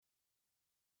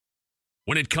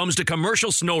When it comes to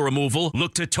commercial snow removal,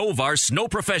 look to Tovar Snow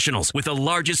Professionals. With the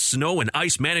largest snow and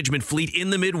ice management fleet in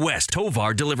the Midwest,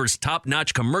 Tovar delivers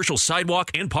top-notch commercial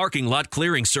sidewalk and parking lot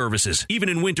clearing services, even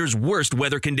in winter's worst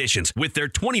weather conditions. With their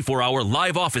 24-hour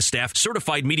live office staff,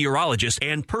 certified meteorologists,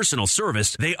 and personal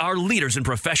service, they are leaders in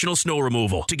professional snow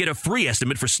removal. To get a free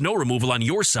estimate for snow removal on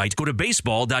your site, go to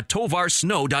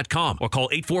baseball.tovarsnow.com or call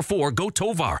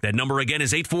 844-GO-TOVAR. That number again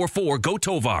is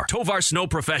 844-GO-TOVAR. Tovar Snow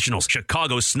Professionals,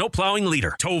 Chicago's snow plowing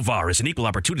leader. Tovar is an equal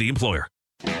opportunity employer.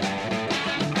 We're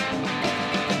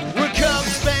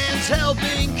Cubs fans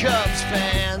helping Cubs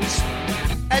fans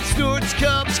at Stewart's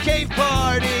Cubs Cave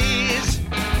parties.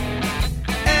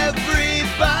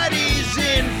 Everybody's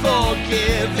in for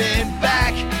giving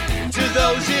back to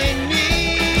those in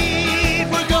need.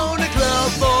 We're going to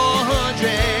Club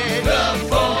 400. Club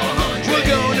 400. We're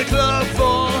going to Club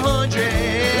 400.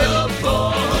 Club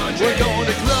 400. We're going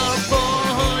to Club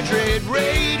 400 Radio.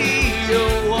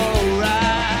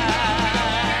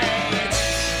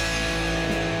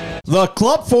 The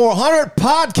Club 400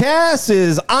 podcast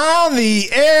is on the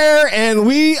air, and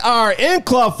we are in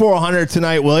Club 400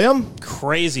 tonight, William.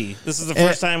 Crazy. This is the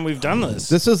first time we've done this.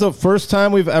 This is the first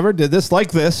time we've ever did this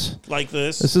like this. Like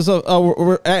this. This is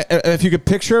if you could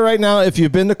picture it right now, if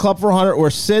you've been to Club 400, we're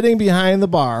sitting behind the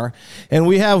bar, and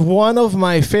we have one of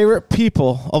my favorite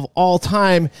people of all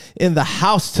time in the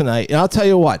house tonight. And I'll tell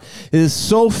you what, it is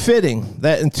so fitting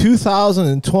that in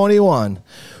 2021,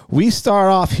 we start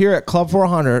off here at Club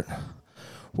 400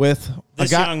 with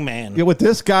this young man. With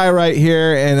this guy right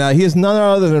here, and he is none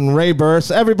other than Ray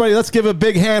Burse. Everybody, let's give a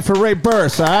big hand for Ray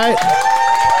Burse, all right?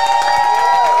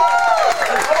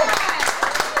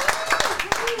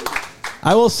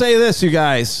 I will say this, you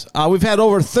guys. We've had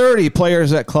over 30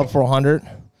 players at Club 400.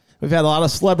 We've had a lot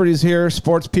of celebrities here,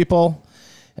 sports people.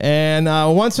 And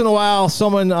once in a while,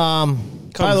 someone,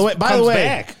 by the way,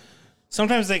 back.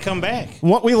 Sometimes they come back.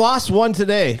 We lost one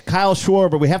today, Kyle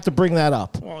Schwarber. We have to bring that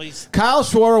up. Well, Kyle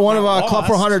Schwarber, one of Club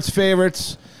 400's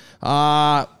favorites.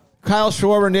 Kyle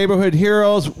Schwarber, Neighborhood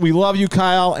Heroes. We love you,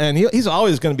 Kyle. And he's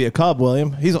always going to be a Cub,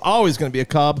 William. He's always going to be a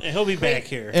Cub. And he'll be back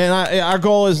here. And our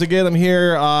goal is to get him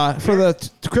here for the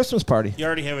Christmas party. You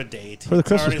already have a date. For the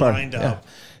Christmas party. Lined up. Yeah.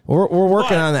 We're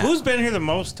working on that. Who's been here the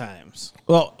most times?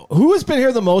 Well, who has been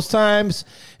here the most times?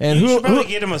 And you should probably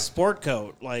get him a sport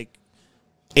coat, like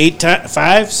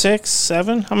 5, 6,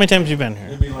 7. How many times have you been here?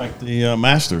 It'd be like the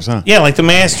Masters, huh? Yeah, like the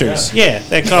Masters. Yeah,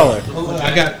 that color.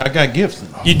 I got gifts.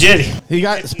 You did. He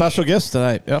got special gifts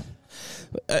tonight. Yep.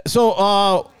 So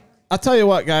I'll tell you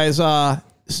what, guys.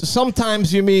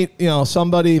 Sometimes you meet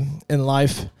somebody in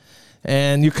life,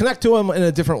 and you connect to him in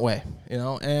a different way.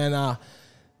 And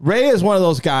Ray is one of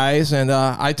those guys, and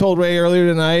I told Ray earlier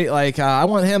tonight, I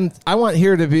want him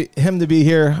to be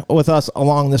here with us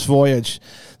along this voyage.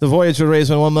 The voyage would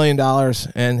raise $1 million,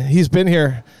 and he's been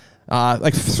here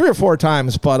 3 or 4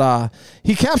 times, but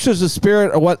he captures the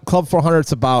spirit of what Club 400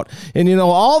 is about. And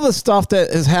all the stuff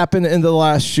that has happened in the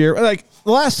last year. Like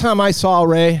the last time I saw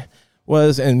Ray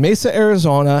was in Mesa,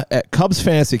 Arizona, at Cubs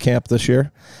Fantasy Camp this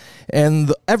year.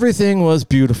 And everything was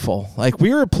beautiful. Like,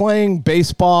 we were playing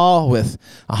baseball with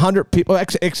 100 people,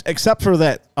 except for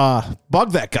that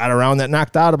bug that got around that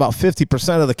knocked out about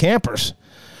 50% of the campers.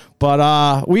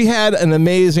 But we had an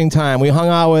amazing time. We hung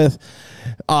out with,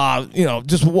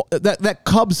 just that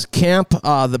Cubs camp.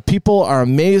 The people are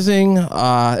amazing.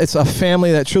 It's a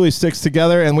family that truly sticks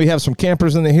together, and we have some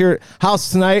campers in the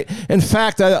house tonight. In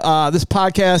fact, this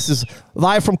podcast is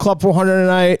live from Club 400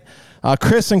 tonight.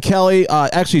 Chris and Kelly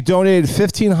actually donated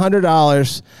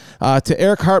 $1,500 to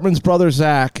Eric Hartman's brother,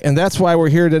 Zach, and that's why we're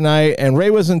here tonight. And Ray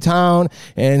was in town,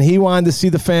 and he wanted to see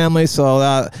the family,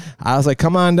 so I was like,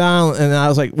 come on down. And I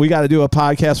was like, we got to do a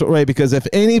podcast with Ray, because if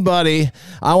anybody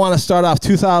I want to start off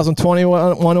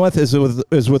 2021 with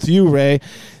is with you, Ray.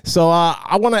 So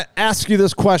I want to ask you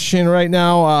this question right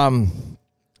now.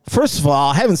 First of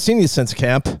all, I haven't seen you since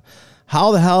camp.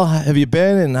 How the hell have you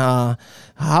been, and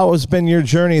how has been your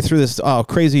journey through this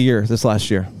crazy year, this last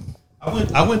year?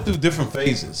 I went through different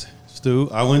phases, Stu.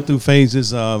 I went through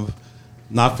phases of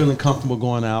not feeling comfortable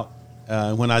going out.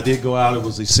 When I did go out, it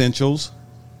was essentials,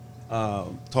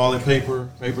 toilet paper,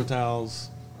 paper towels,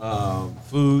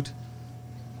 food.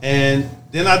 And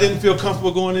then I didn't feel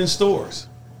comfortable going in stores.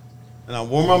 And I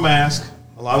wore my mask.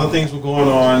 A lot of things were going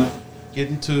on,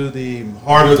 getting to the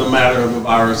heart of the matter of the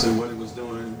virus and what it was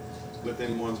doing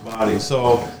within one's body.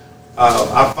 So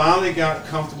I finally got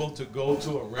comfortable to go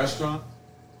to a restaurant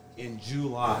in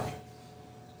July,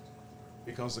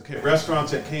 because the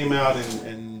restaurants that came out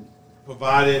and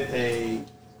provided a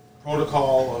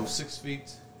protocol of 6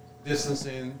 feet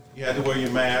distancing. You had to wear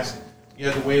your mask. You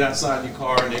had to wait outside your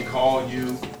car, and they called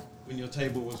you when your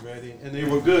table was ready, and they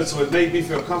were good, so it made me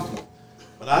feel comfortable.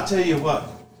 But I tell you what,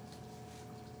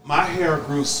 my hair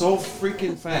grew so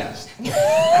freaking fast.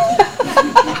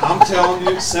 I'm telling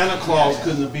you, Santa Claus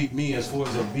couldn't have beat me as far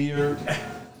as a beard.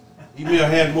 He may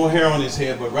have had more hair on his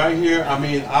head, but right here, I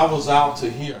mean, I was out to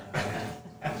here.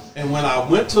 And when I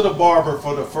went to the barber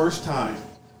for the first time,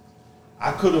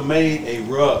 I could have made a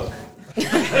rug.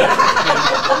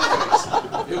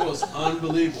 It was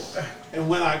unbelievable. And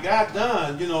when I got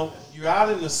done, you know, you're out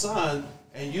in the sun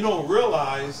and you don't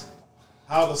realize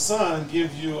how the sun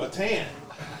gives you a tan.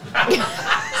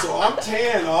 So I'm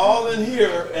tan all in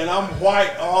here and I'm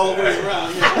white all the way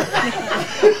around here.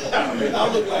 I mean, I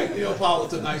look like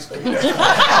Neapolitan ice cream. And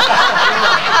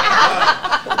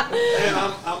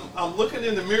I'm looking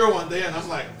in the mirror one day and I'm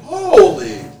like,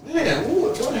 holy man,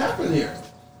 what happened here?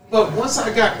 But once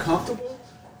I got comfortable,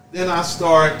 then I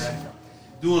start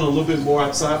doing a little bit more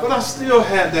outside, but I still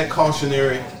had that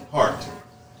cautionary heart,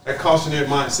 that cautionary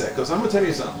mindset. Because I'm going to tell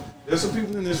you something. There's some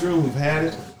people in this room who've had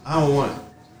it. I don't want it.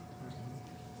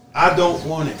 I don't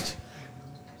want it.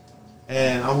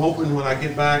 And I'm hoping when I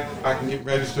get back, I can get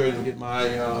registered and get my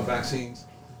vaccines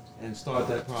and start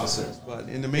that process. But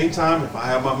in the meantime, if I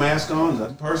have my mask on,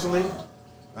 nothing personally,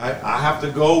 I have to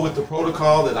go with the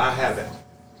protocol that I have it.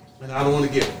 And I don't want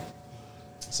to get it.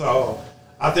 So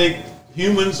I think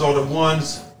humans are the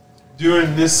ones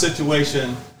during this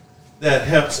situation that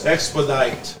helps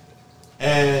expedite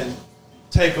and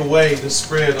take away the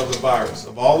spread of the virus.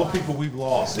 Of all the people we've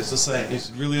lost, it's the same.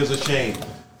 It really is a shame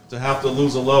to have to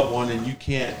lose a loved one and you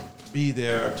can't be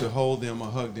there to hold them or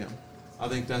hug them. I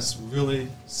think that's really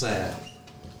sad.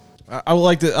 I would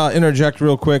like to interject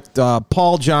real quick.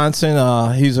 Paul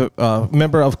Johnson, he's a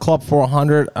member of Club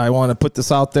 400. I want to put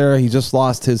this out there. He just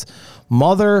lost his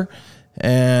mother,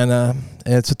 and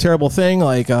it's a terrible thing.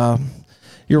 Like,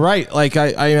 you're right. Like,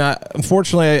 I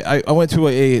unfortunately, I went to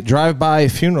a drive-by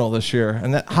funeral this year,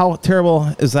 and how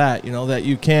terrible is that? You know, that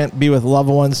you can't be with loved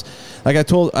ones. Like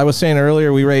I was saying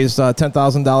earlier, we raised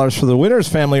 $10,000 for the Winters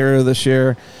family earlier this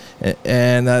year,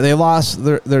 and they lost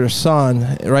their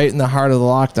son right in the heart of the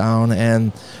lockdown.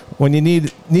 And when you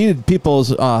needed people's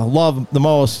love the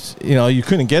most, you know, you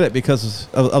couldn't get it because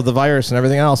of the virus and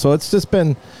everything else. So it's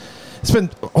been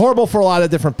horrible for a lot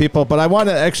of different people. But I want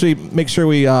to actually make sure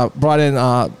we brought in,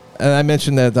 and I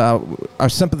mentioned that our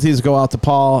sympathies go out to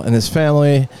Paul and his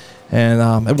family.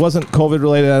 And it wasn't COVID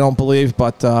related, I don't believe,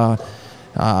 but I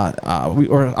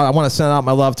want to send out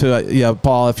my love to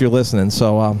Paul, if you're listening.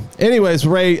 So, anyways,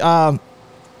 Ray, I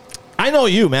know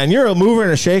you, man. You're a mover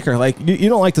and a shaker. Like, you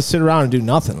don't like to sit around and do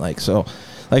nothing. Like, so,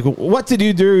 like, what did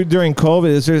you do during COVID?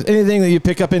 Is there anything that you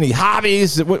pick up? Any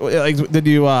hobbies? Like, did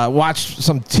you watch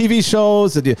some TV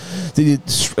shows? Did you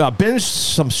binge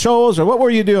some shows, or what were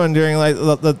you doing during like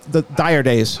the dire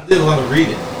days? I did a lot of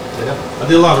reading. I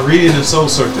did a lot of reading and soul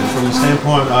searching from the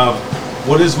standpoint of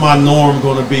what is my norm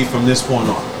going to be from this point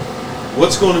on?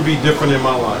 What's going to be different in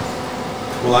my life?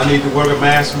 Well, I need to wear a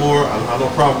mask more. I have no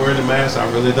problem wearing a mask. I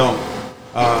really don't.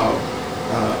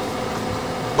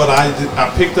 But I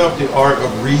picked up the art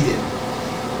of reading.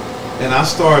 And I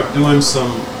started doing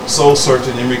some soul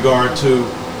searching in regard to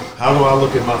how do I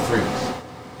look at my friends?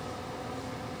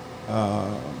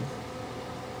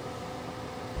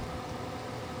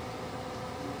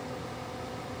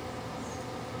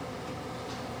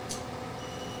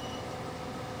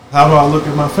 How do I look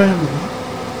at my family?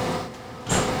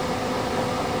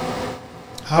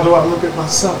 How do I look at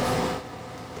myself?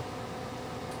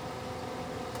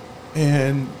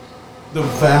 And the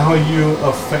value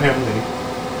of family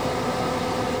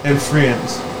and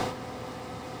friends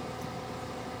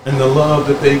and the love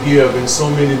that they give in so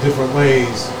many different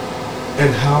ways,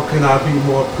 and how can I be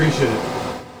more appreciative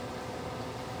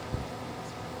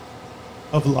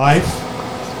of life,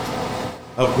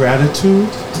 of gratitude,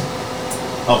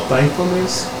 of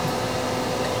thankfulness.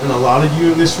 And a lot of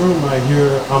you in this room right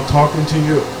here, I'm talking to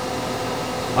you.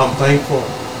 I'm thankful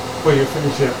for your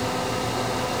friendship.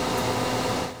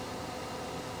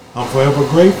 I'm forever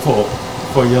grateful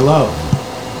for your love.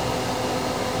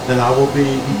 And I will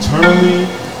be eternally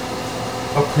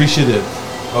appreciative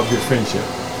of your friendship.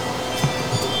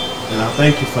 And I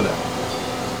thank you for that.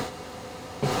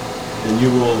 And you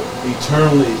will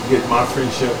eternally get my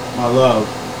friendship, my love,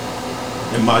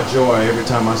 and my joy every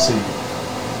time I see you.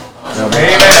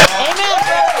 Amen.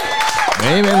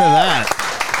 Amen to that.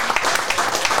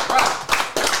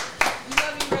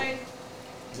 Love you, Ray.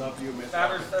 Love you, man.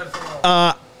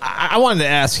 I wanted to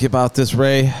ask you about this,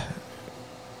 Ray.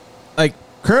 Like,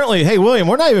 currently, hey, William,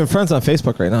 we're not even friends on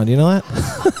Facebook right now. Do you know that?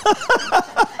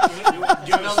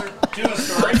 Do Do a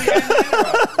story behind that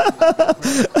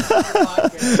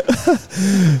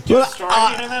Do a story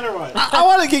behind that or what? I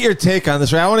want to get your take on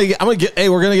this, right? Hey,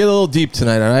 we're gonna get a little deep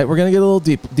tonight, all right? We're gonna get a little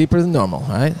deeper than normal, all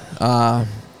right?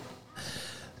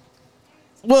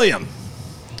 William,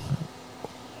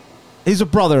 he's a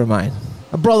brother of mine,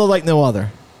 a brother like no other.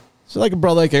 He's like a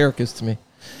brother like Eric is to me.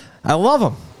 I love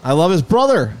him. I love his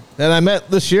brother that I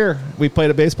met this year. We played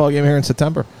a baseball game here in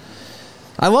September.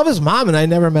 I love his mom, and I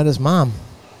never met his mom,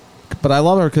 but I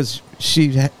love her because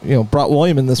she, brought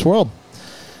William in this world.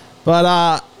 But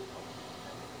I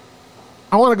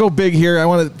want to go big here. I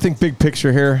want to think big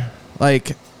picture here.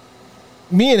 Like,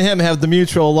 me and him have the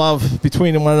mutual love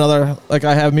between one another, like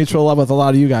I have mutual love with a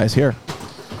lot of you guys here.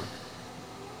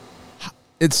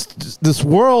 It's this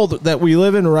world that we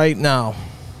live in right now.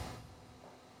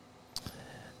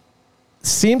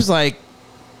 Seems like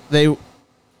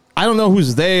I don't know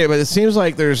who's they, but it seems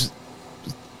like there's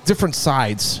different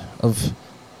sides of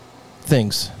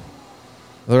things.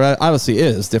 There obviously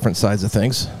is different sides of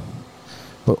things.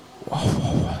 But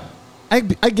I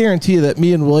guarantee you that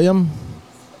me and William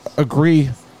agree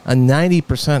on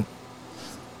 90%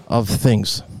 of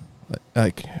things.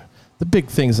 Like the big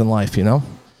things in life,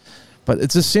 But it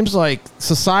just seems like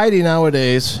society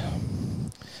nowadays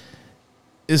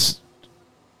is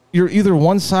you're either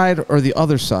one side or the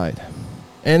other side.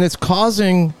 And it's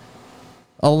causing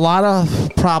a lot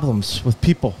of problems with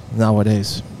people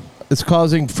nowadays. It's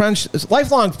causing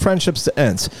lifelong friendships to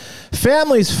end.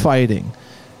 Families fighting,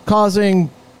 causing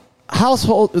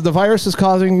the virus is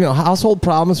causing household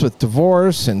problems with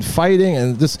divorce and fighting.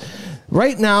 And this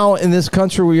right now in this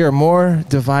country, we are more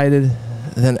divided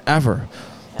than ever.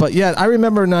 But yet, I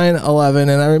remember 9/11,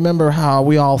 and I remember how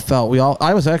we all felt.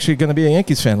 I was actually going to be a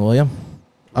Yankees fan, William.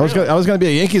 I was going to be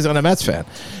a Yankees and a Mets fan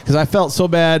because I felt so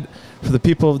bad for the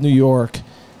people of New York.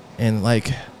 And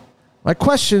like, my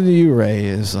question to you, Ray,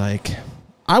 is like,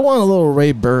 I want a little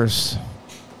Ray Burse,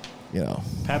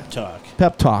 Pep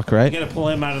talk, right? You got to pull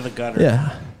him out of the gutter.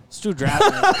 Yeah. Stu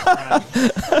Drafton.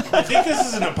 I think this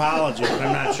is an apology, but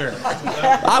I'm not sure.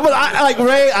 I like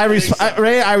Ray.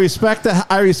 I respect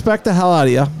the hell out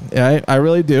of you. Right? I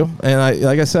really do. And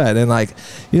like I said, and like,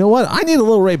 you know what? I need a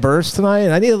little Ray Burse tonight,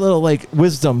 and I need a little like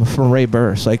wisdom from Ray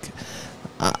Burse, like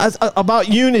about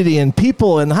unity and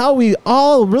people and how we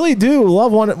all really do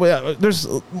love one. There's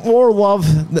more love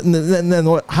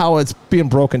than how it's being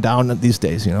broken down these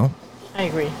days. I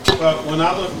agree. Well, when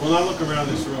I look around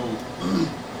this room.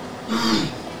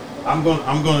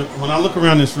 When I look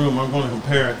around this room, I'm going to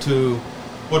compare it to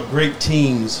what great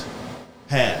teams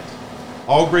had.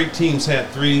 All great teams had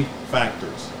three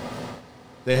factors.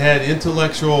 They had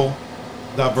intellectual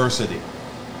diversity.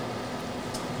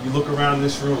 You look around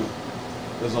this room,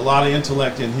 there's a lot of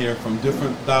intellect in here from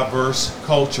different diverse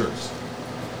cultures.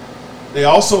 They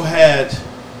also had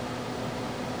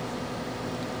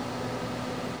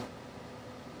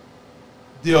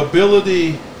the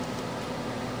ability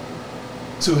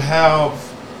to have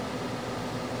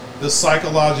the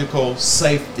psychological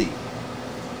safety.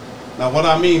 Now, what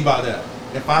I mean by that,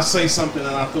 if I say something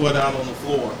and I throw it out on the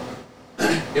floor,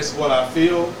 it's what I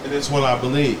feel and it's what I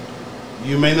believe.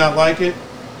 You may not like it,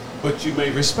 but you may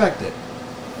respect it.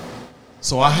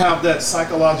 So I have that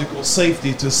psychological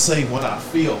safety to say what I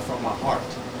feel from my heart.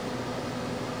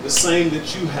 The same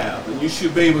that you have, and you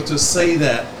should be able to say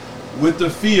that with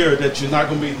the fear that you're not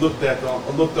going to be looked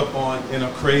upon in a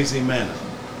crazy manner.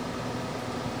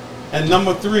 And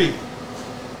number three,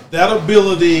 that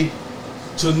ability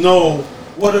to know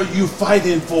what are you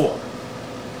fighting for.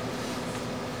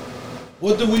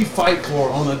 What do we fight for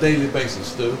on a daily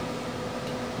basis, Stu?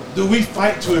 Do we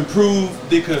fight to improve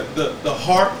the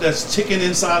heart that's ticking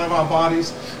inside of our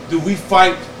bodies? Do we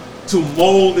fight to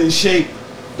mold and shape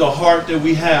the heart that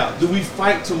we have? Do we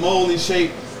fight to mold and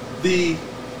shape the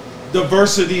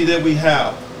diversity that we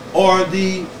have or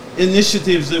the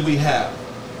initiatives that we have?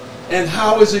 And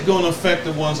how is it going to affect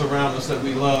the ones around us that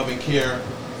we love and care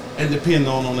and depend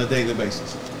on a daily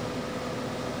basis?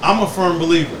 I'm a firm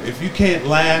believer. If you can't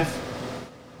laugh,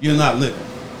 you're not living.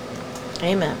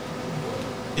 Amen.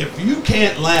 If you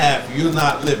can't laugh, you're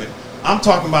not living. I'm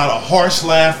talking about a harsh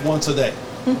laugh once a day.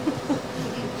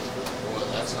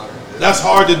 That's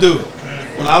hard to do.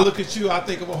 When I look at you, I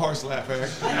think of a harsh laugh, Eric.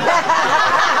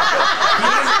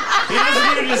 He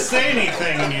doesn't even just say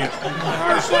anything and you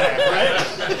harsh laugh, right?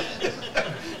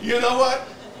 You know what?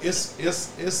 It's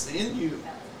in you.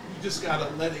 You just gotta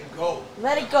let it go.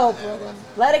 Let it go, brother.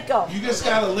 Let it go. You just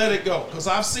gotta let it go. Because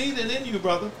I've seen it in you,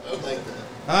 brother. I like that.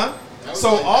 Huh? So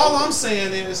all I'm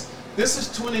saying is, this is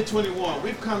 2021.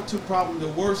 We've come to probably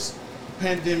the worst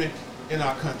pandemic in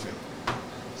our country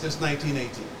since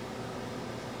 1918.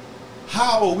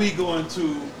 how are we going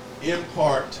to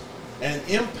impart and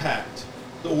impact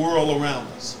the world around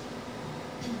us?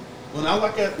 When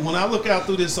I look out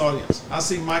through this audience, I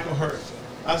see Michael Hurst,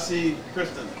 I see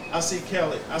Kristen, I see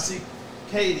Kelly, I see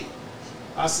Katie,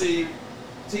 I see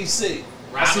TC,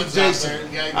 I see Jason,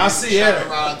 I see Eric,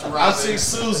 I see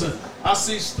Susan, I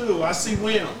see Stu, I see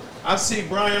William, I see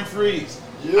Brian Freeze.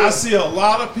 I see a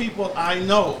lot of people I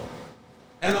know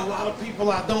and a lot of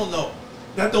people I don't know.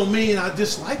 That don't mean I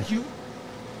dislike you.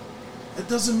 It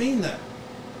doesn't mean that.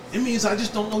 It means I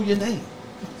just don't know your name.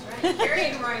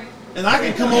 And I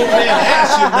can come over there and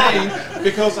ask your name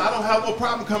because I don't have no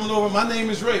problem coming over. My name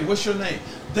is Ray. What's your name?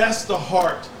 That's the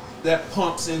heart that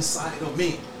pumps inside of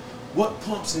me. What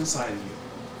pumps inside of you?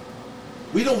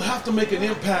 We don't have to make an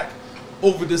impact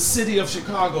over the city of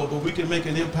Chicago, but we can make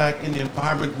an impact in the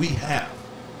environment we have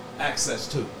access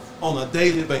to on a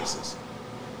daily basis.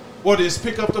 Whether it's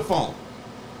pick up the phone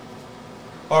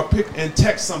or pick and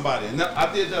text somebody. And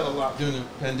I did that a lot during the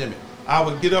pandemic. I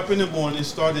would get up in the morning,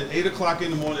 start at 8 o'clock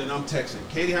in the morning, and I'm texting.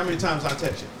 Katie, how many times I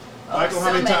text you? Michael,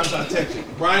 how many times I text you?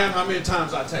 Brian, how many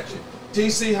times I text you?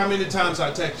 TC, how many times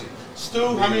I text you?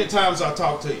 Stu, how many times I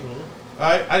talk to you? All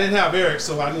right? I didn't have Eric,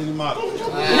 so I didn't model.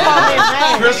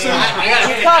 Kristen,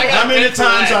 how many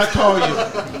times I call you?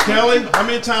 Kelly, how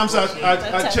many times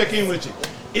I check in with you?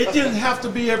 It didn't have to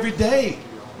be every day.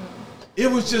 It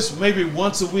was just maybe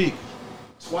once a week,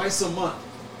 twice a month.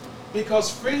 Because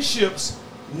friendships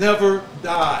never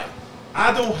die.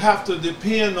 I don't have to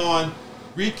depend on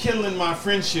rekindling my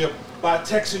friendship by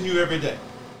texting you every day.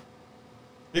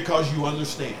 Because you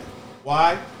understand.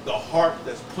 Why? The heart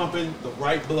that's pumping the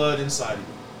right blood inside of you.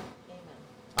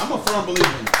 I'm a firm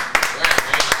believer in that.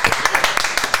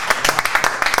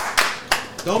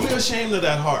 Don't be ashamed of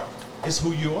that heart. It's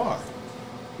who you are.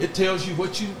 It tells you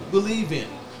what you believe in,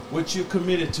 what you're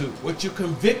committed to, what you're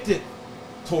convicted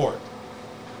toward.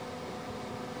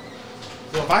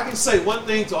 So if I can say one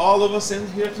thing to all of us in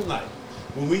here tonight,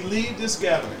 when we leave this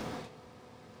gathering,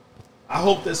 I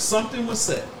hope that something was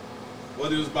said,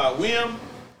 whether it was by William,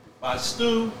 by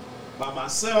Stu, by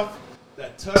myself,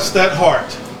 that touched that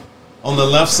heart on the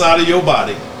left side of your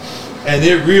body, and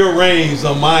it rearranged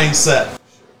a mindset.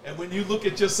 And when you look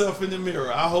at yourself in the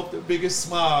mirror, I hope the biggest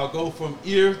smile go from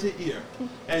ear to ear.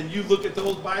 And you look at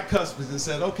those bicuspids and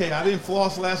said, okay, I didn't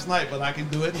floss last night, but I can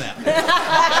do it now.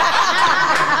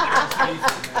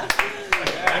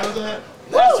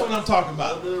 That's what I'm talking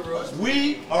about.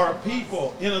 We are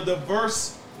people in a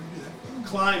diverse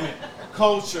climate,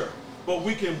 culture, but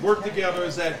we can work together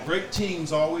as that great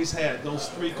teams always had, those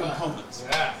three components.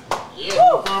 I'm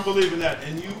a firm believer in that.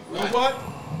 And you know what?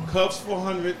 Cubs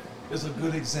 400 is a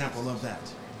good example of that.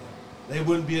 They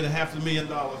wouldn't be at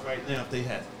 $500,000 right now if they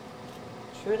had it.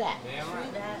 True that.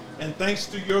 And thanks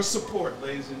to your support,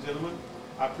 ladies and gentlemen,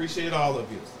 I appreciate all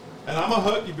of you. And I'm going to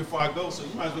hug you before I go, so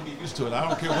you might as well get used to it. I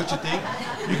don't care what you think.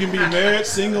 You can be married,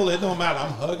 single, it don't matter.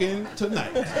 I'm hugging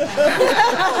tonight.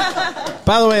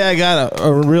 By the way, I got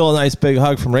a real nice big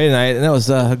hug from Ray tonight, and that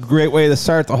was a great way to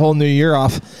start the whole new year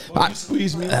off. Well, you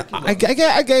squeezed me like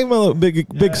I gave him a little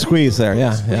big squeeze there.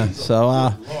 Yeah. So,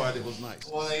 Lord, it was nice.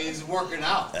 Well, he's working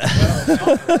out. You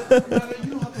don't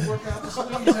have to work out to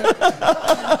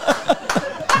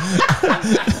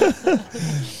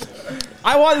squeeze.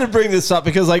 I wanted to bring this up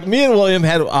because, like, me and William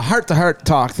had a heart-to-heart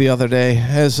talk the other day,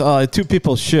 as two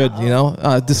people should.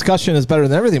 Discussion is better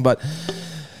than everything.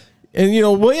 And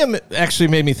William actually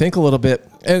made me think a little bit.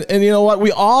 And you know what?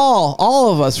 We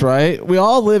all of us, right? We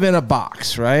all live in a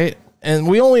box, right? And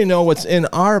we only know what's in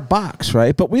our box,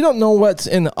 right? But we don't know what's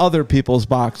in other people's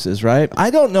boxes, right?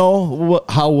 I don't know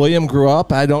how William grew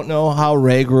up. I don't know how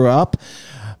Ray grew up.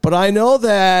 But I know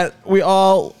that we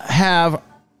all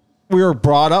we were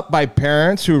brought up by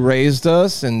parents who raised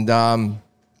us, and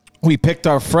we picked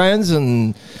our friends.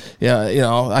 And,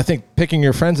 I think picking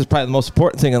your friends is probably the most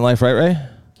important thing in life, right, Ray?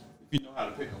 You know how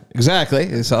to pick them.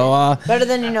 Exactly. So better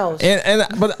than your nose.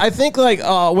 But I think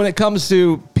when it comes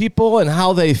to people and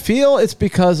how they feel, it's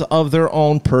because of their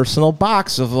own personal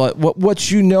box of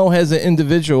what you know as an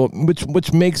individual,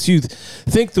 which makes you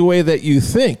think the way that you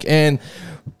think. And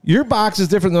your box is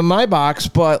different than my box,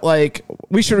 but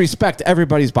we should respect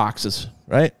everybody's boxes,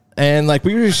 right? And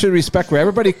we should respect where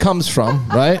everybody comes from,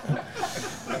 right?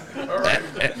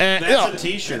 That's a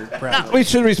T-shirt. Probably. We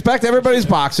should respect everybody's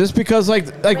boxes because,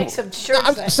 Make some shirts.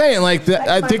 I'm saying, I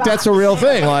think that's a real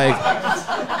thing.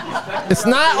 It's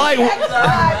not like.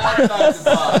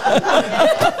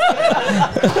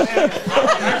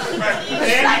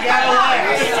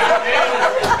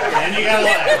 And you gotta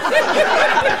laugh.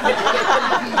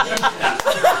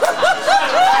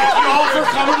 Thank you all for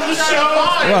coming to the show.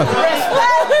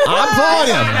 I'm calling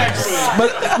you.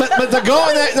 But to go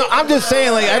in that, no, I'm just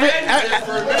saying, like,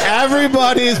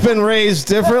 everybody's been raised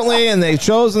differently, and they've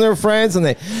chosen their friends, and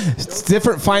it's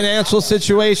different financial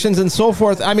situations and so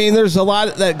forth. I mean, there's a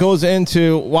lot that goes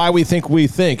into why we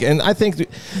think, and I think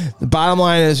the bottom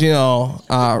line is,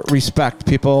 respect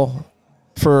people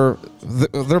for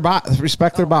their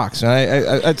respect their box.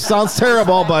 It sounds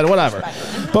terrible, but whatever.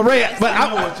 But Ray, I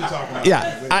know what you're talking about.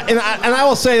 Yeah, and I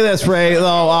will say this, Ray,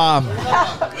 though.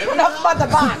 Enough about the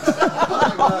box.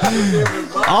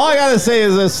 All I gotta say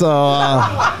is this, though.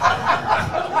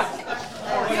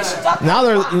 Now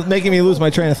they're making me lose my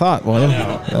train of thought, William.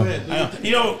 I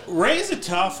know. Ray's a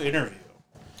tough interview.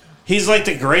 He's like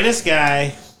the greatest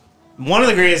guy, one of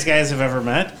the greatest guys I've ever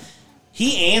met.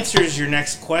 He answers your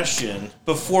next question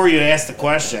before you ask the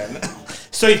question.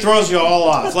 So he throws you all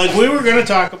off. Like, we were going to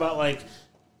talk about, like,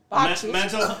 Boxes.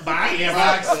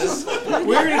 boxes. We were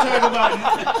going to talk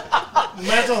about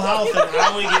mental health and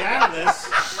how we get out of this.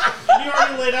 And you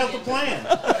already laid out the plan.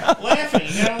 Laughing.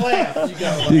 You got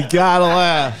to laugh.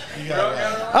 You gotta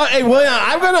laugh. Hey, William,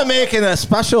 I'm gonna make a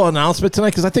special announcement tonight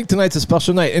because I think tonight's a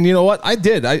special night. And you know what? I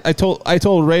did. I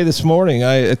told Ray this morning.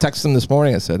 I texted him this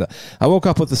morning. I said I woke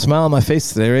up with a smile on my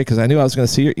face today, Ray, because I knew I was gonna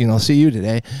see you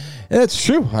today. And it's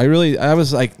true. I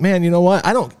was like, man, you know what?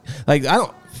 I don't.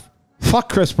 Fuck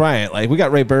Chris Bryant. Like, we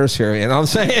got Ray Burris here. You know what I'm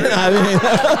saying? I mean,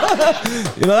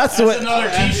 that's the way. Another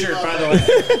T-shirt, by the way.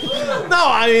 No,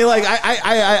 I mean, like,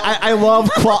 I love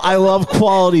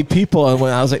quality people, and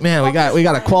when I was like, man, we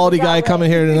got a quality guy coming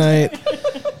here tonight.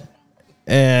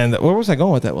 And where was I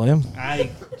going with that, William? I'm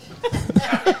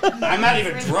not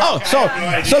even drunk.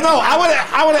 Oh, so no,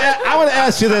 I want to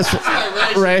ask you this,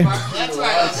 Ray.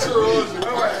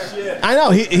 I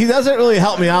know he doesn't really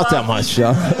help me out that much,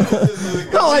 Joe.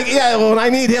 No, like, yeah, when I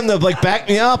need him to like back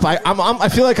me up, I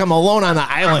feel like I'm alone on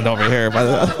the island over here.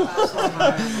 But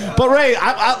Ray,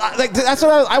 that's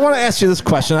what I want to ask you this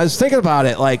question. I was thinking about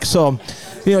it, like, so,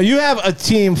 you have a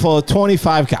team full of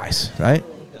 25 guys, right?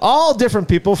 All different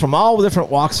people from all different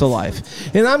walks of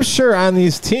life. And I'm sure on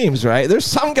these teams, right, there's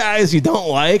some guys you don't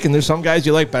like, and there's some guys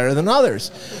you like better than others.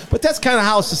 But that's kind of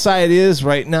how society is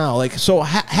right now. Like, so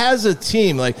has a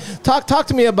team, like, talk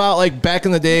to me about, like, back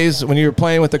in the days when you were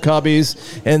playing with the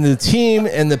Cubbies and the team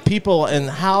and the people and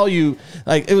how you,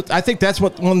 like, I think that's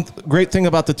what one great thing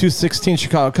about the 2016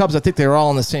 Chicago Cubs. I think they were all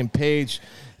on the same page.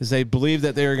 Is they believed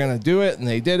that they were going to do it, and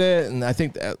they did it. And I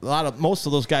think most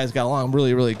of those guys got along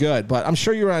really, really good. But I'm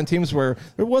sure you were on teams where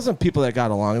there wasn't people that got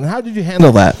along. And how did you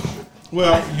handle that?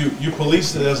 Well, you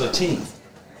policed it as a team.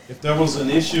 If there was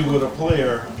an issue with a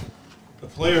player, the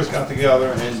players got together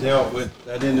and dealt with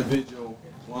that individual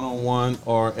one-on-one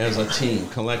or as a team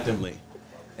collectively.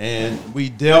 And we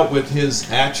dealt with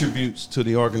his attributes to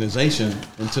the organization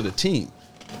and to the team.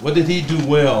 What did he do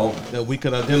well that we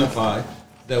could identify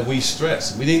that we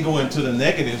stress? We didn't go into the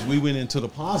negatives. We went into the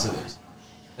positives.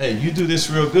 Hey, you do this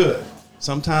real good.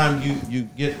 Sometimes you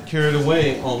get carried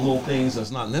away on little things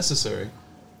that's not necessary.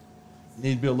 You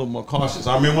need to be a little more cautious.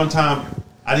 I remember one time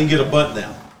I didn't get a bunt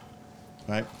down,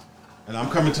 right? And I'm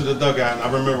coming to the dugout, and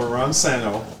I remember Ron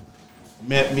Santo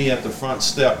met me at the front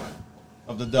step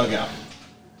of the dugout.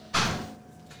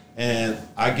 And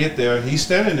I get there, and he's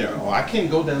standing there. Oh, I can't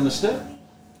go down the step.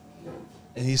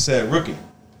 And he said, "Rookie,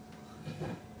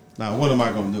 now, what am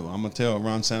I going to do? I'm going to tell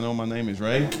Ron Santo my name is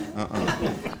Ray?"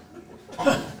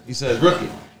 He says, "Rookie,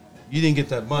 you didn't get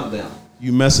that bunt down.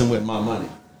 You messing with my money.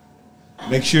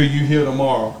 Make sure you here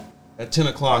tomorrow at 10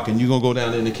 o'clock, and you're going to go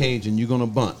down in the cage, and you're going to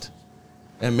bunt.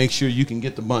 And make sure you can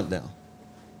get the bunt down."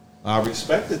 I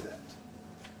respected that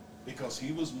because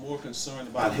he was more concerned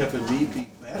about helping me be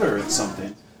better at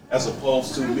something as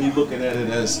opposed to me looking at it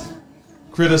as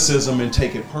criticism and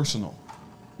take it personal.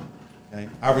 Okay?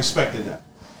 I respected that.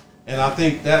 And I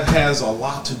think that has a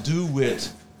lot to do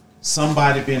with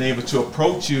somebody being able to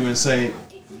approach you and say,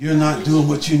 "You're not doing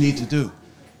what you need to do."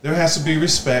 There has to be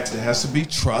respect. There has to be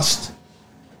trust.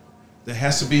 There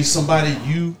has to be somebody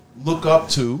you look up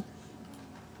to,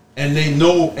 and they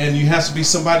know, and you have to be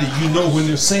somebody you know when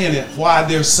they're saying it, why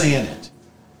they're saying it.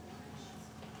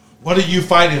 What are you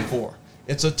fighting for?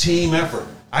 It's a team effort.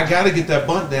 I got to get that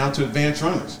bunt down to advance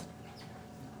runners.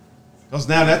 Because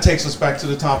now that takes us back to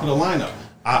the top of the lineup.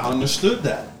 I understood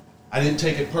that. I didn't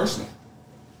take it personal.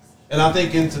 And I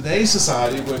think in today's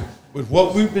society, with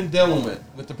what we've been dealing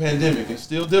with the pandemic and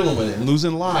still dealing with it and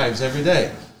losing lives every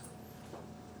day,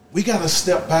 we got to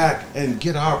step back and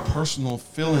get our personal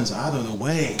feelings out of the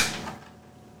way.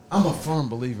 I'm a firm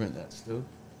believer in that, Stu.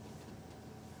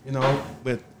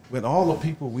 With all the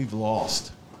people we've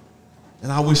lost,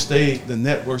 and I wish the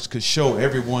networks could show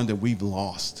everyone that we've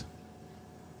lost.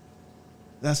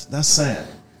 That's sad.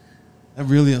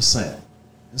 that really is sad.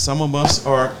 And some of us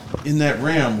are in that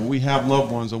realm where we have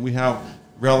loved ones or we have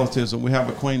relatives or we have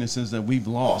acquaintances that we've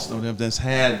lost or that's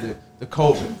had the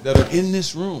COVID that are in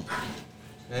this room.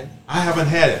 Okay? I haven't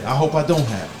had it. I hope I don't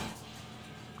have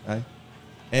it.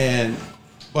 Okay?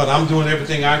 But I'm doing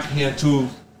everything I can to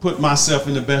put myself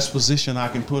in the best position I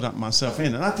can put myself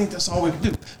in. And I think that's all we can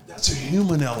do. That's a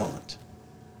human element.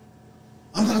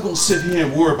 I'm not going to sit here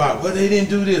and worry about, well, they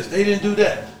didn't do this, they didn't do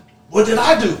that. What did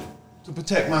I do to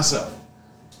protect myself?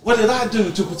 What did I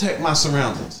do to protect my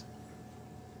surroundings?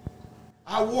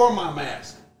 I wore my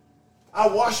mask. I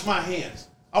washed my hands.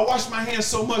 I washed my hands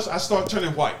so much I started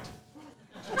turning white.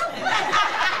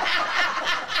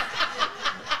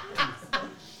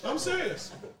 I'm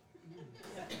serious.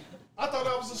 I thought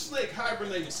I was a snake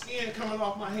hibernating, skin coming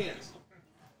off my hands.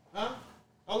 Huh?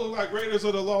 I look like Raiders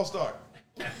of the Lost Ark.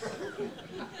 Then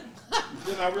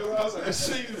I realized I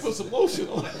just needed to put some lotion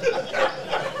on it.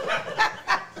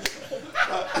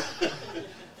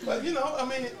 But I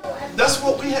mean, that's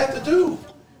what we had to do.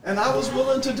 And I was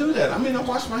willing to do that. I mean, I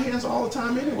wash my hands all the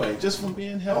time anyway, just from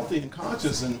being healthy and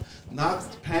conscious and not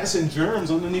passing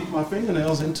germs underneath my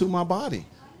fingernails into my body.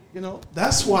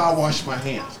 That's why I wash my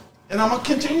hands. And I'm going to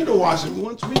continue to wash it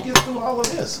once we get through all of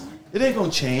this. It ain't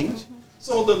going to change.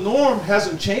 So the norm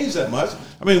hasn't changed that much.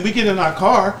 I mean, we get in our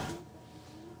car,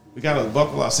 we got to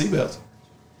buckle our seatbelts.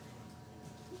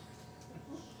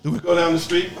 Do we go down the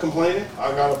street complaining? I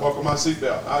got to buckle my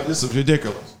seatbelt. This is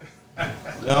ridiculous.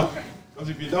 Because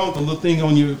if you don't, the little thing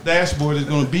on your dashboard is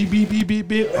going to beep, beep, beep, beep,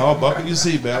 beep. Oh, buckle your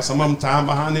seatbelt. Some of them tie them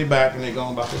behind their back and they're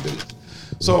going about their business.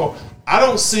 So I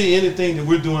don't see anything that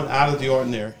we're doing out of the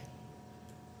ordinary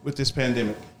with this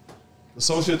pandemic. The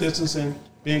social distancing,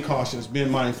 being cautious,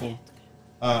 being mindful,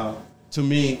 to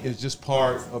me is just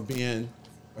part of being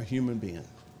a human being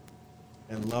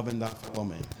and loving thy fellow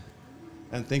man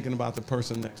and thinking about the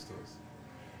person next to us.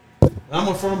 And I'm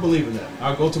a firm believer in that.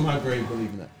 I'll go to my grave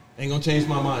believing that. Ain't gonna change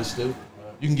my mind, Stu.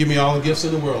 You can give me all the gifts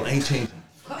in the world. Ain't changing.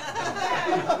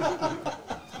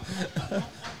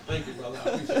 Thank you, brother. I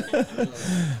appreciate it.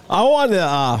 I want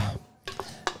to,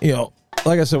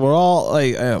 like I said, we're all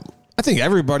I think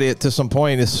everybody to some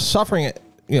point is suffering,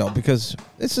 because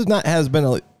this has been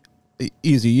an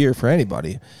easy year for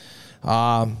anybody.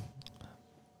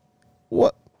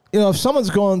 If someone's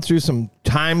going through some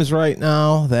times right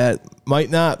now that might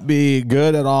not be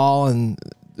good at all, and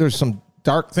there's some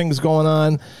dark things going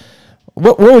on,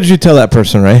 what would you tell that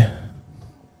person, Ray?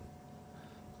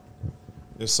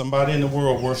 There's somebody in the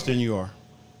world worse than you are.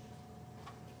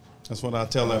 That's what I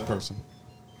tell that person.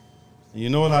 And you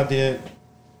know what I did?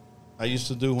 I used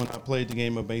to do when I played the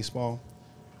game of baseball.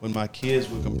 When my kids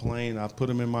would complain, I'd put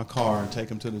them in my car and take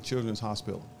them to the children's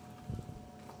hospital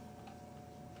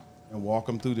and walk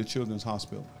them through the children's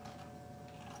hospital.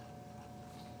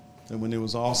 And when it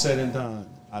was all said and done,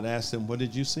 I'd ask them, what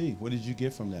did you see? What did you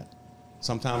get from that?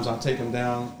 Sometimes I'd take them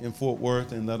down in Fort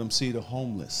Worth and let them see the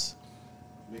homeless.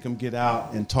 Make them get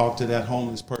out and talk to that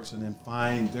homeless person and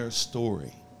find their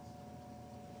story.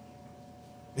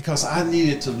 Because I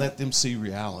needed to let them see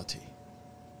reality.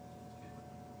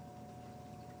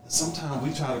 Sometimes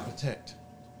we try to protect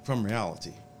from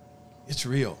reality. It's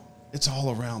real. It's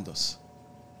all around us.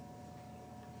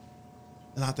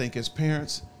 And I think as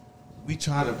parents, we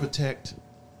try to protect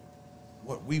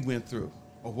what we went through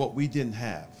or what we didn't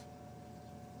have.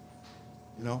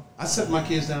 I set my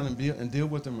kids down and deal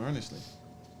with them earnestly.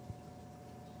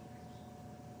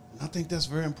 And I think that's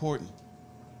very important.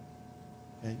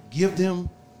 And give them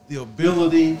the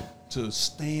ability to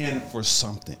stand for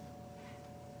something.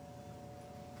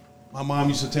 My mom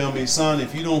used to tell me, son,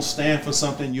 if you don't stand for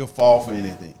something, you'll fall for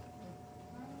anything.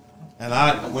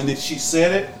 And when she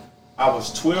said it, I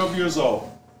was 12 years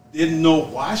old. Didn't know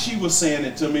why she was saying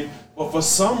it to me, but for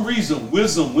some reason,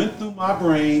 wisdom went through my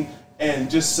brain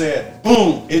and just said,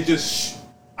 boom,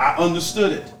 I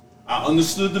understood it. I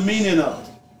understood the meaning of it.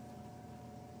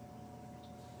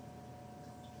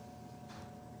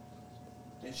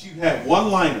 And she had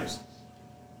one-liners.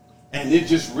 And it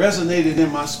just resonated in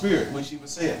my spirit when she would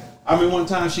say it. I mean, one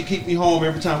time she'd keep me home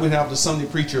every time we'd have the Sunday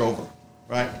preacher over,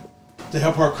 right, to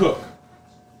help her cook.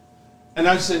 And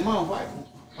I said, Mom, why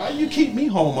you keep me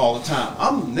home all the time?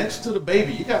 I'm next to the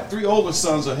baby. You got 3 older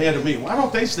sons ahead of me. Why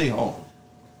don't they stay home?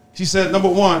 She said, number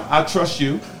one, I trust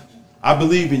you. I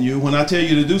believe in you. When I tell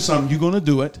you to do something, you're going to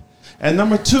do it. And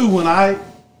number 2, when I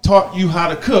taught you how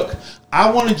to cook, I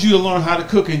wanted you to learn how to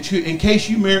cook in case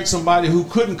you married somebody who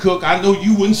couldn't cook. I know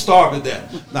you wouldn't starve to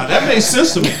death. Now, that makes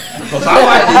sense to me because I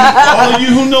like to eat. All of you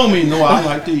who know me know I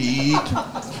like to eat.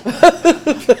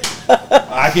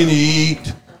 I can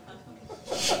eat.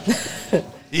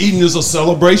 Eating is a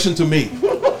celebration to me.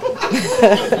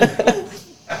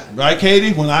 Right,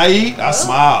 Katie? When I eat, I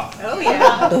smile. Oh,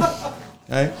 yeah.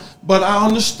 Okay? But I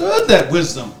understood that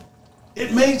wisdom.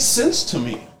 It made sense to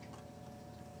me.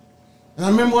 And I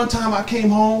remember one time I came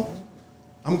home.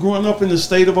 I'm growing up in the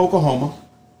state of Oklahoma.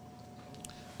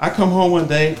 I come home one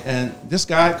day and this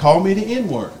guy called me the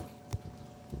N-word.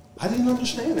 I didn't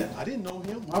understand it. I didn't know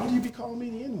him. Why would he be calling me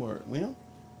the N-word, William?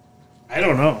 I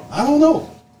don't know. I don't know.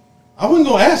 I wasn't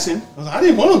going to ask him because I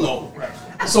didn't want to know.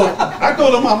 So I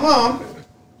go to my mom,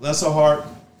 bless her heart,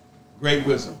 great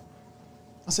wisdom.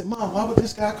 I said, Mom, why would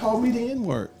this guy call me the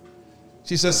N-word?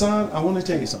 She said, son, I want to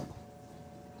tell you something.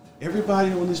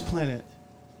 Everybody on this planet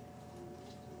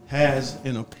has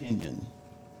an opinion.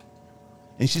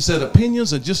 And she said,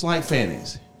 opinions are just like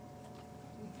fannies.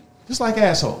 Just like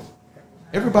assholes.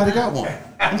 Everybody got one.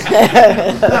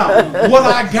 Now, what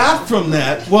I got from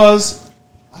that was,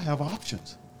 I have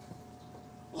options.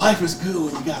 Life is good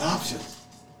when you got options.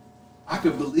 I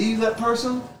could believe that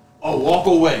person or walk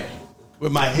away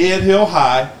with my head held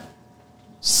high,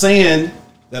 saying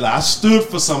that I stood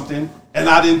for something and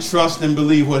I didn't trust and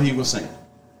believe what he was saying.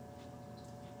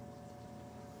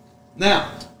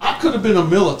 Now, I could have been a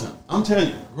militant. I'm telling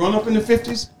you, growing up in the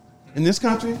 50s in this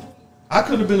country, I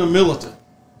could have been a militant.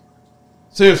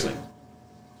 Seriously.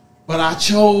 But I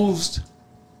chose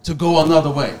to go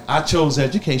another way. I chose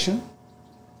education.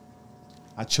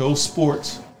 I chose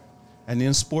sports. And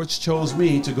then sports chose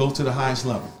me to go to the highest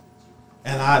level.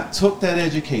 And I took that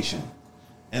education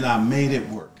and I made it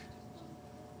work.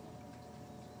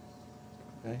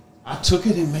 Okay? I took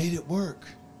it and made it work.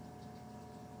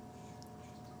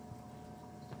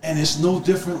 And it's no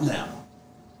different now.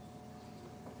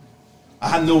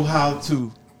 I know how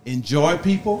to enjoy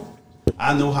people.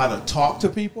 I know how to talk to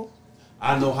people.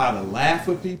 I know how to laugh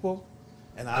with people.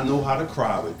 And I know how to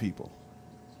cry with people.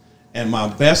 And my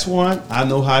best one, I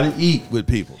know how to eat with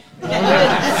people.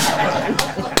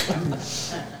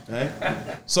 Okay?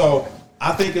 So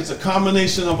I think it's a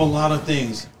combination of a lot of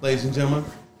things, ladies and gentlemen.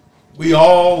 We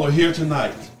all are here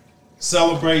tonight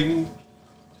celebrating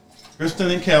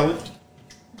Kristen and Kelly.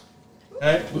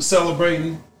 Okay? We're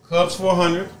celebrating Cubs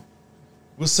 400.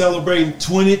 We're celebrating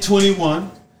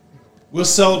 2021. We're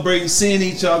celebrating seeing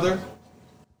each other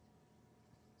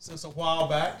since a while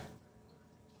back.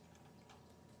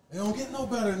 It don't get no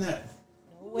better than that.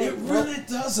 It really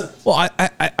doesn't. Well,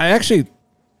 I actually,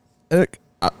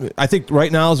 I think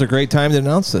right now is a great time to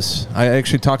announce this. I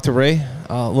actually talked to Ray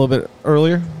a little bit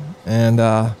earlier, and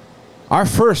our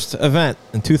first event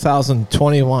in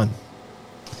 2021,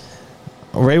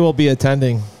 Ray will be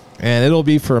attending, and it'll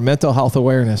be for mental health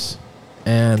awareness.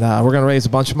 And we're going to raise a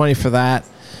bunch of money for that.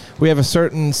 We have a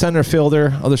certain center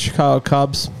fielder of the Chicago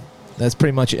Cubs that's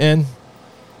pretty much in,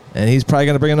 and he's probably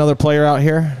going to bring another player out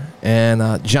here.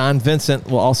 And John Vincent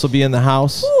will also be in the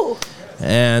house. Ooh.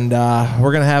 And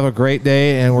we're going to have a great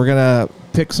day, and we're going to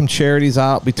pick some charities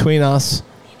out between us.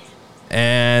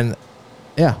 And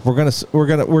yeah, we're going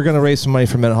to raise some money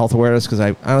for mental health awareness, because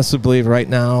I honestly believe right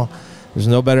now there's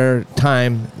no better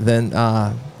time than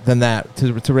that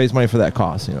to raise money for that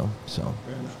cause, you know. So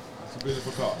It's a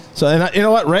beautiful cause. So, and you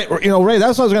know what, Ray? Ray,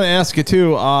 that's what I was going to ask you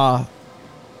too.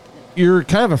 You're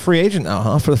kind of a free agent now,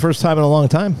 huh? For the first time in a long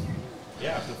time.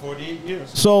 Yeah, after 48 years.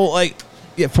 So,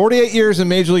 48 years in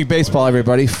Major League Baseball,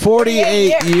 everybody.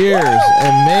 48 years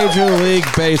in Major League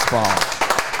Baseball.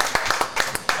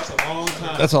 That's a long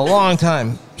time. That's a long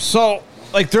time. So,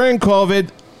 during COVID,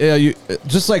 you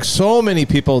just like so many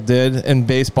people did in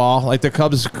baseball, like the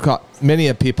Cubs caught many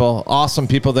of people, awesome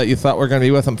people that you thought were going to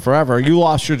be with them forever. You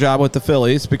lost your job with the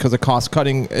Phillies because of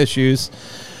cost-cutting issues.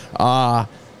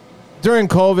 During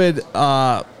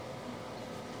COVID,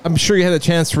 I'm sure you had a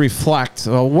chance to reflect.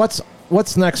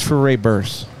 What's next for Ray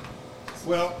Burse?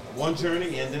 Well, one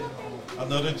journey ended,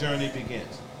 another journey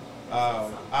begins. I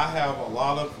have a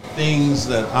lot of things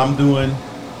that I'm doing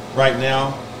right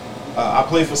now. I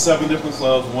play for 7 different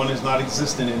clubs. One is not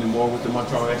existing anymore with the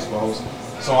Montreal Expos.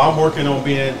 So I'm working on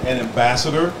being an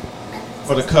ambassador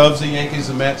for the Cubs, the Yankees,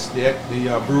 the Mets, the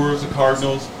Brewers, the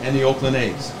Cardinals, and the Oakland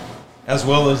A's, as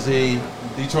well as the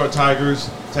Detroit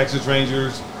Tigers, Texas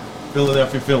Rangers,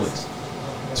 Philadelphia Phillies,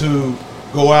 to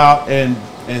go out and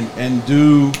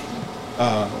do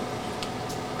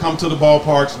come to the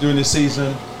ballparks during the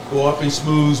season, go up and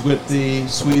schmooze with the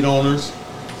suite owners,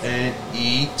 and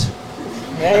eat.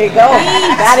 There you go.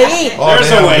 Gotta eat. Oh,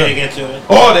 There's a way to get to it.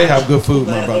 Oh, they have good food,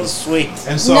 my brother. Those sweet.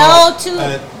 And so, No to-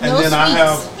 and no then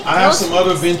I sweets. have No some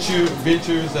other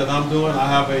ventures that I'm doing. I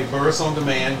have a Burse on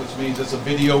Demand, which means it's a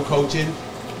video coaching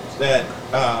that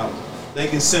they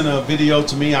can send a video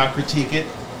to me. I critique it,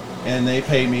 and they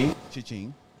pay me.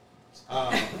 Cha-ching.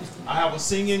 I have a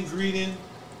singing, greeting,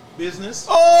 business.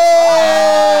 Oh!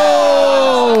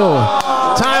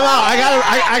 Time out. I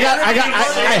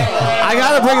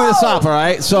gotta bring this up. All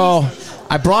right. So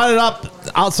I brought it up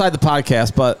outside the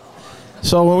podcast, but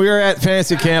so when we were at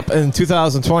fantasy camp in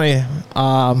 2020,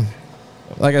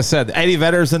 like I said, Eddie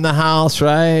Vedder's in the house,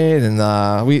 right? And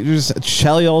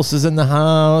Chelios is in the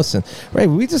house, and Ray,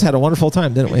 we just had a wonderful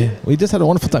time, didn't we? We just had a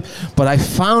wonderful time. But I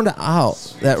found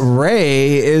out that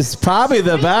Ray is probably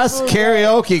the best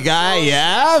karaoke guy you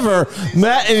ever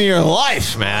met in your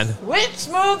life, man. With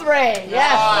Smooth Ray,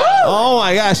 yes. Oh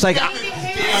my gosh! Like,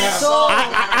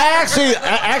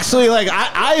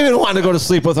 I even wanted to go to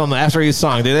sleep with him after he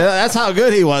sung, dude. That's how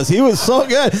good he was. He was so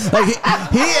good. Like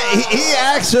he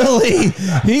actually.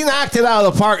 He knocked it out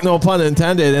of the park, no pun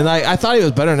intended, and I thought he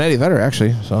was better than Eddie Vedder,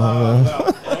 actually. So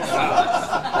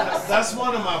That's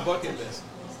one of my bucket lists.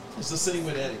 Is to sing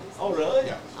with Eddie. Oh, really?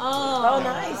 Yeah. Oh,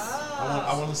 nice.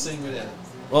 I want to sing with Eddie.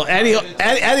 Well,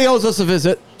 Eddie owes us a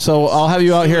visit, so I'll have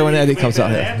you out here when Eddie comes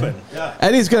out here. Yeah.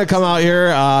 Eddie's going to come out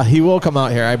here. He will come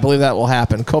out here. I believe that will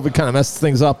happen. COVID kind of messed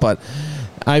things up, but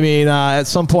I mean, at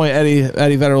some point,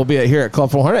 Eddie Vedder will be here at Club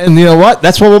 400, and you know what?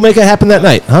 That's what will make it happen that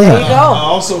night. How's There that? you go. I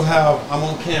also I'm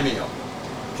on Cameo,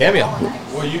 Cameo.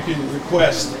 where you can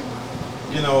request,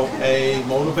 a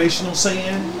motivational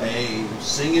saying, a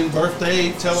singing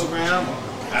birthday telegram,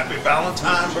 happy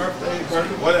Valentine birthday,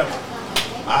 whatever.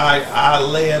 I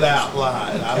lay it out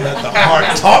live. I let the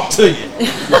heart talk to you. We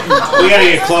gotta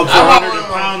get Club 400 to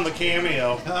pound the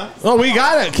Cameo. Oh, we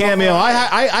got it, Cameo.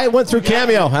 I went through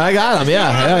Cameo, and I got him.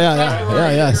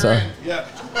 Yeah. So. Yeah.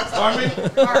 Pardon me?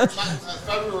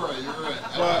 February, you're right.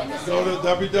 But go to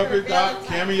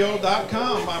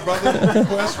www.cameo.com. My brother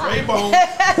request Raybone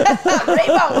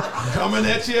coming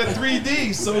at you at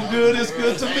 3D. So good, it's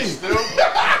good to me.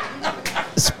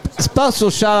 Special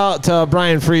shout out to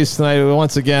Brian Freese tonight, who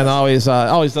once again always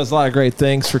does a lot of great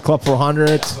things for Club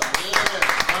 400.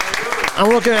 I'm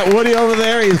looking at Woody over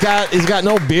there. He's got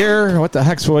no beer. What the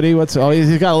heck's Woody? He's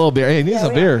got a little beer. Hey, he needs a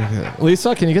beer.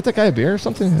 Lisa, can you get that guy a beer or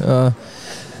something?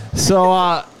 Stu,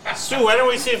 why don't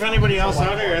we see if anybody else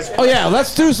out here has Oh yeah,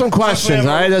 let's do some questions.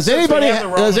 All right. Does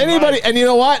anybody? And you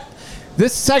know what?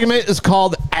 This segment is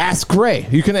called Ask Ray.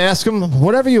 You can ask him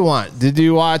whatever you want. Did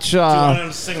you watch? want him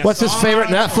to sing a What's his song, favorite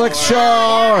Netflix or-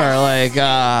 show? Or like Do you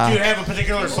have a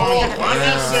particular song you want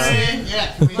to sing?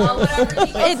 Yeah, can we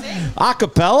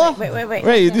acapella? Wait.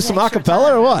 Ray, you do some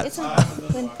acapella or what?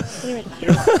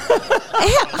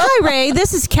 Hi, Ray.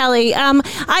 This is Kelly.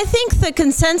 I think the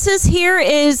consensus here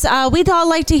is we'd all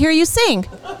like to hear you sing.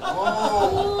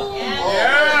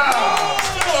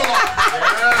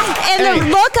 And the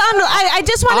look on, I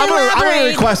just want to I'm going to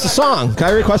elaborate. request a song. Can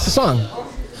I request a song?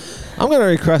 I'm going to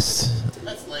request.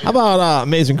 How about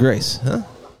Amazing Grace? Huh?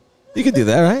 You can do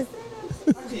that, right?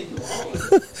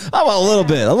 How about a little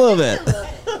bit? All the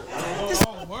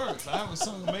words. I haven't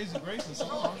sung Amazing Grace in so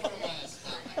long.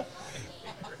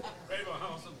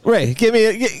 Ray, give me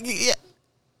a.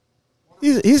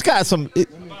 He's got some. something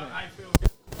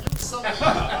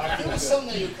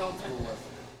that you're comfortable with.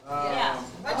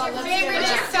 What's your favorite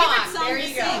song? There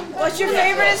you go. What's your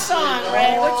favorite song,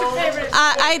 Ray? What's your favorite song?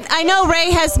 I know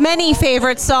Ray has many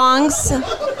favorite songs.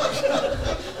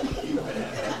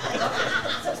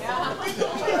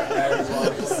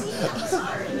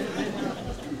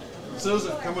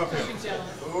 Susan, come up here.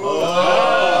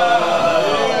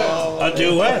 A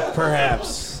duet,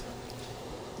 perhaps.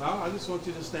 No, I just want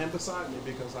you to stand beside me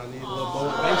because I need a little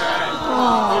motivation.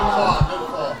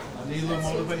 I need a little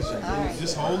motivation.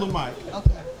 Just hold the mic.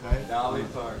 Okay. Dolly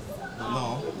Parton.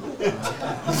 No.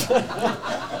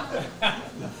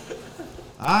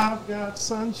 I've got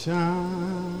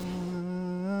sunshine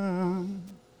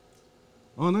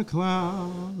on a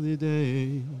cloudy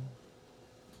day.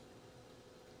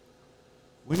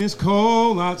 When it's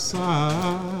cold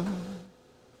outside,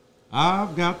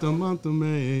 I've got the month of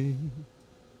May.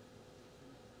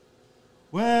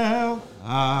 Well,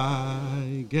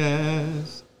 I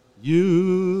guess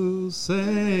you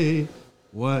say,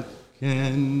 what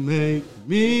can make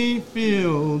me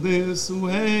feel this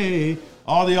way?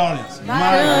 All the audience.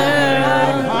 My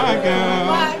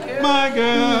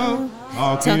girl,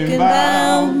 talking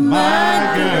about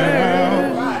my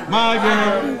girl.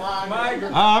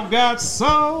 I've got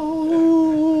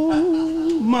so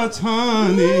much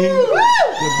honey,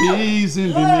 the bees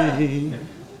envy me.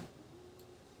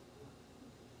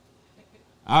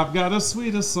 I've got a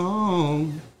sweeter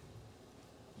song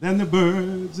than the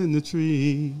birds in the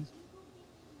trees.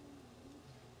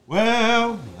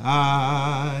 Well,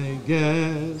 I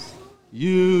guess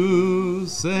you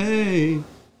say,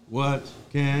 what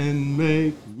can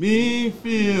make me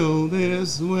feel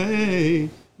this way?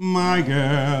 My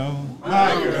girl,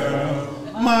 my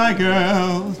girl, my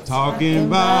girl, talking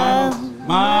about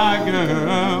my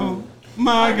girl,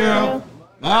 my girl.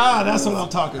 Ah, that's what I'm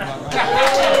talking about,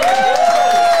 right?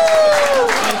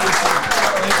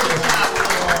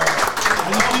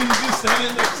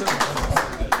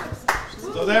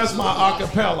 So that's my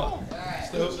acapella.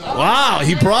 Wow,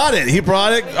 he brought it. He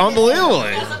brought it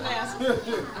unbelievably.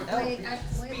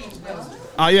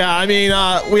 Yeah, I mean,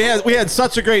 we had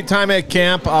such a great time at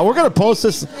camp. We're gonna post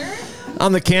this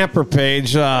on the camper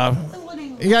page. You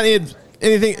got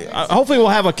anything? Hopefully, we'll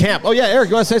have a camp. Oh yeah, Eric,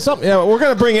 you want to say something? Yeah, we're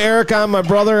gonna bring Eric on, my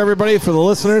brother. Everybody, for the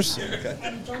listeners.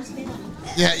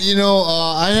 Yeah, you know,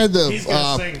 I had He's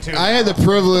gonna sing too. I had the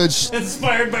privilege.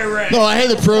 Inspired by Ray. No, I had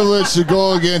the privilege to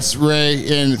go against Ray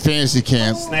in fantasy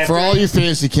camp. For all you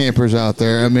fantasy campers out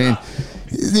there, I mean,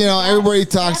 you know, everybody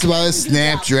talks about this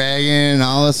Snapdragon and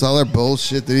all this other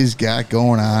bullshit that he's got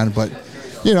going on, but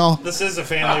you know, This is a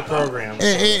family program.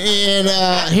 and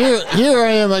here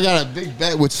I am. I got a big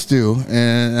bet with Stu,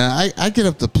 and I get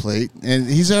up the plate, and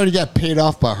he's already got paid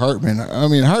off by Hartman. I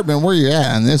mean, Hartman, where you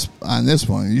at on this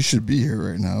one? You should be here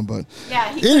right now, but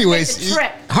Yeah, he anyways, could've made the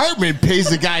trip. Hartman pays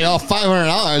the guy off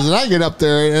 $500, and I get up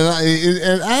there,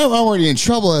 and I'm already in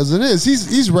trouble as it is.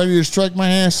 He's ready to strike my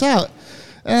ass out,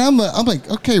 and I'm like,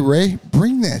 okay, Ray,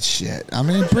 bring that shit. I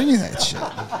mean, bring that shit.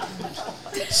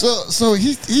 So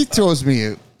he throws me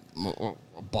a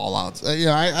ball out. You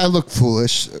know, I look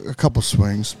foolish, a couple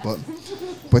swings,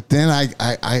 but then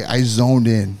I zoned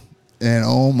in, and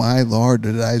oh my Lord,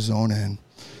 did I zone in,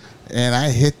 and I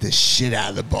hit the shit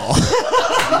out of the ball.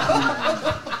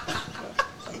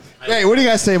 Hey, what do you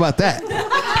guys say about that?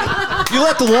 You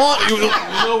let the long. You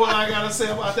know what I gotta say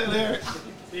about that, Eric?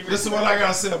 This is what I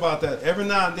gotta say about that. Every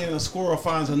now and then, a squirrel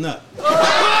finds a nut.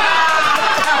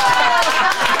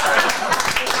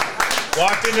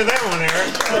 Walked into that one,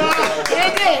 Eric. You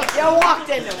did. You walked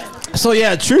into it. So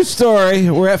yeah, true story.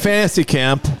 We're at fantasy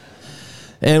camp,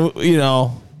 and you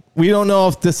know we don't know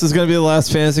if this is going to be the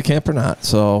last fantasy camp or not.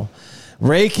 So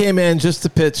Ray came in just to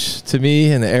pitch to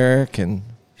me and Eric, and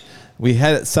we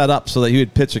had it set up so that he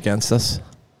would pitch against us.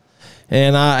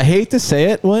 And I hate to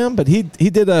say it, William, but he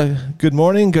did a good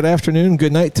morning, good afternoon,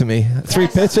 good night to me. 3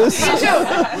 pitches. With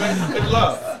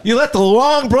love. You let the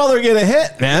long brother get a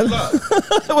hit, man. With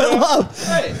love.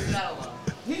 Hey,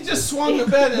 he just swung the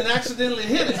bat and accidentally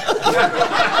hit it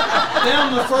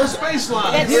down the first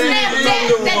baseline. That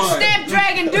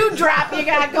Snapdragon dewdrop you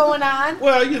got going on.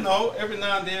 Well, you know, every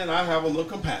now and then I have a little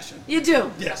compassion. You do.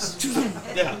 Yes.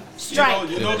 Yeah. Strike.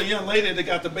 You know the young lady that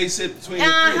got the base hit between the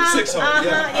 3 and 6 hole.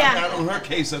 Yeah. yeah. I got on her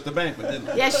case at the bank, but didn't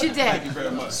I? Yes, you did. Thank you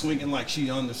very much. Swinging like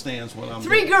she understands what I'm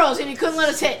 3 doing. girls and you couldn't let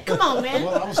us hit. Come on, man.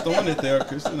 Well, I was throwing it there,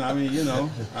 Kristen. I mean, you know,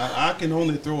 I can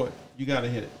only throw it. You got to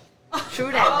hit it.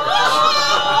 True that.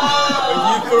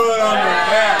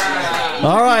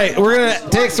 All right, we're gonna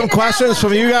take some questions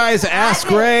from you guys. Ask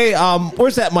Ray.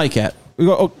 Where's that mic at? We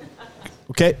go. Oh,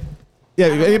 okay. Yeah.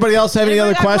 Anybody else have any other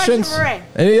Anybody got a question questions? for Ray?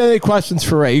 Any other questions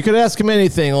for Ray? You could ask him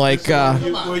anything. Like,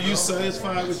 Were you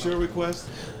satisfied with your request?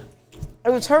 It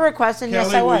was her request, and yes,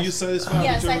 I Kelly, were was. you satisfied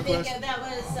Yes, with I your think request? that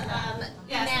was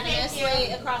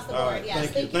unanimously across the All board. right, Yes,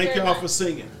 thank you. very Thank y'all much. for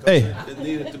singing. hey, It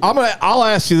needed to be. I'll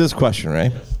ask you this question,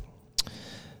 Ray,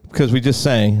 because we just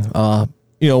sang.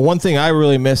 You know, one thing I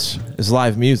really miss is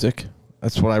live music.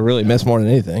 That's what I really miss more than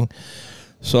anything.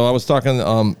 So I was talking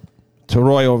to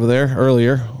Roy over there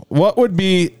earlier. What would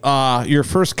be your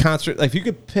first concert? Like, if you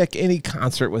could pick any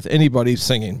concert with anybody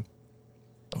singing,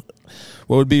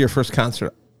 what would be your first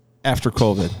concert after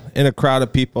COVID in a crowd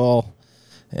of people,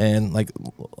 and like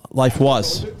life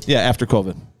was? Yeah, after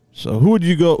COVID. So who would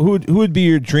you go? Who would be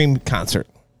your dream concert?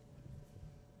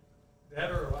 Dead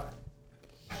or alive?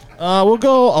 We'll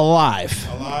go alive.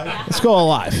 Alive? Let's go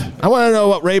alive. I want to know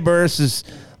what Ray Burris is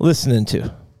listening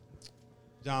to.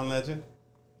 John Legend.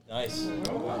 Nice.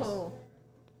 It'll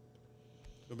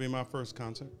be my first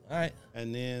concert. All right.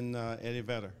 And then Eddie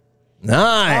Vedder.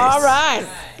 Nice. All right.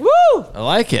 Woo! I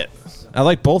like it. I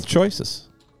like both choices.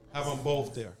 Have them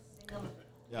both there.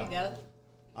 Yeah.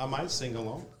 I might sing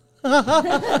along. If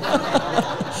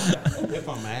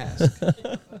I'm asked.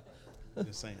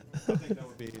 Just saying. I think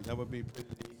that would be pretty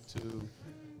neat to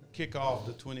kick off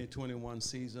the 2021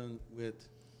 season with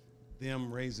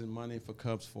them raising money for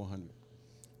Cubs 400.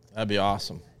 That'd be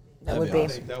awesome. That would I be.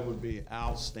 think that would be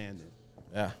outstanding.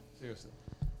 Yeah. Seriously.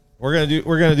 We're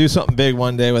gonna do something big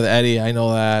one day with Eddie. I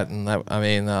know that, and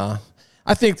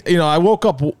I think I woke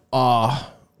up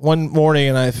one morning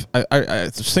and I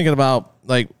was thinking about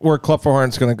like where Club 400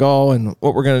 is gonna go and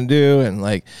what we're gonna do, and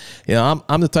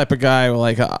I'm the type of guy where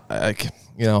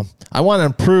I want to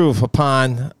improve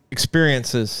upon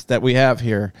experiences that we have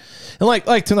here. And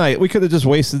like tonight, we could have just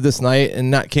wasted this night and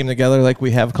not came together like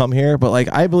we have come here. But like,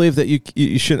 I believe that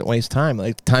you shouldn't waste time.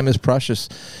 Like, time is precious.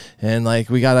 And like,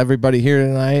 we got everybody here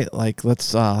tonight. Like,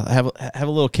 let's have a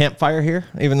little campfire here,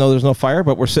 even though there's no fire,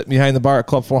 but we're sitting behind the bar at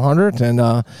Club 400,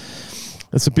 and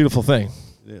it's a beautiful thing.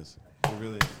 It is. It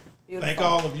really is. Beautiful. Thank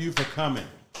all of you for coming.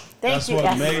 Thank you.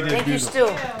 What made it Thank beautiful. You,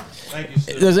 Stu. Thank you,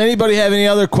 Stu. Does anybody have any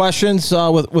other questions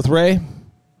with Ray?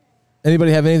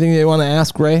 Anybody have anything they want to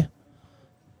ask Ray?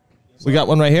 We got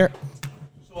one right here.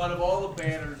 So out of all the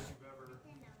banners you've ever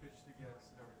pitched against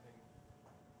and everything,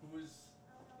 who is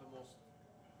the most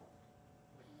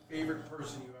favorite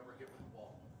person you ever hit with the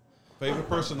ball? Favorite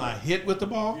person I hit with the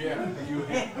ball? Yeah, you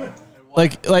hit.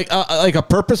 Like a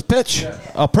purpose pitch? Yeah.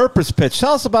 A purpose pitch.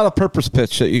 Tell us about a purpose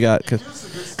pitch that you got.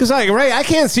 Because like, Ray, I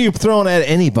can't see you throwing at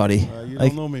anybody. You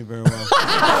don't know me very well.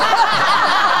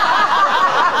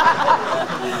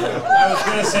 I was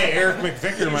going to say Eric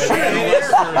McVicker might be on the list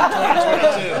for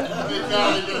 2022. They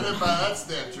gotta get hit by that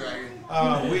Snapdragon.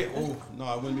 No,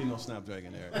 I wouldn't be no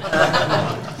Snapdragon, Eric.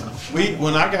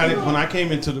 When I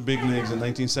came into the big leagues in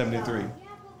 1973,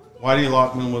 Whitey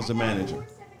Lockman was the manager.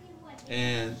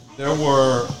 And there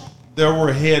were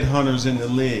headhunters in the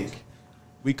league.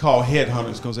 We call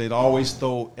headhunters because they'd always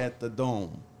throw at the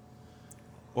dome.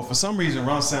 Well, for some reason,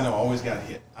 Ron Santo always got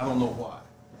hit. I don't know why.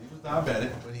 He was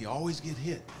diabetic, but he always get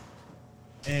hit.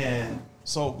 And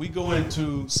so we go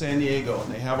into San Diego,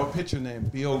 and they have a pitcher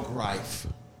named Bill Greif,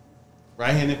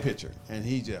 right-handed pitcher. And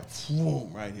he just,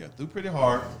 whoom, right here. Threw pretty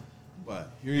hard,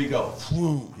 but here you go.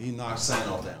 Whoom, he knocked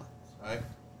Santo down, right?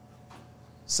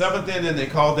 Seventh inning, they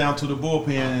call down to the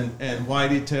bullpen, and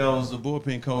Whitey tells the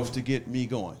bullpen coach to get me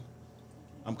going.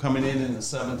 I'm coming in the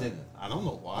seventh inning. I don't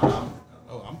know why.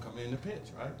 I'm coming in to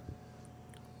pitch, right?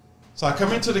 So I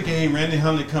come into the game. Randy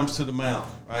Hundley comes to the mound,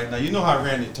 right? Now, you know how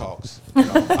Randy talks. You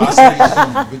know, I say he's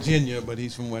from Virginia, but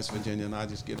he's from West Virginia, and I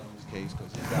just get on his case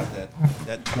because he's got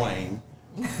that twang.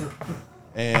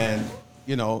 And,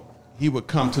 you know, he would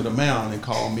come to the mound and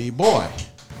call me boy.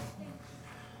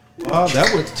 Well,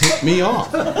 that would tick me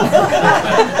off.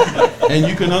 And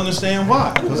you can understand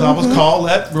why, because I was called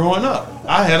that growing up.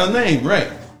 I had a name,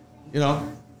 Ray. You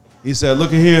know, he said,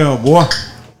 look at here, boy.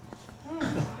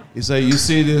 He said, you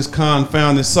see this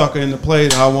confounded sucker in the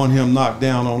plate? I want him knocked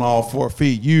down on all 4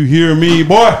 feet. You hear me,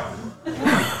 boy?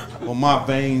 Well, my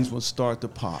veins would start to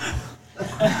pop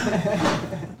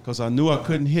because I knew I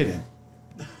couldn't hit him,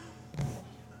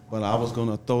 but I was going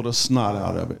to throw the snot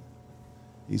out of it.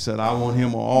 He said, I want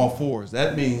him on all fours.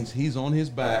 That means he's on his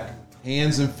back,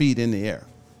 hands and feet in the air.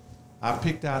 I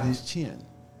picked out his chin,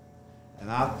 and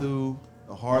I threw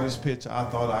the hardest pitch I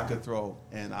thought I could throw,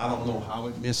 and I don't know how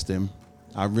it missed him.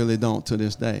 I really don't to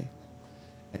this day.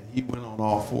 And he went on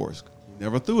all fours. He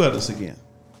never threw at us again,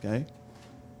 okay?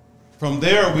 From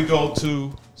there, we go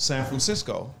to San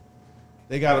Francisco.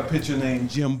 They got a pitcher named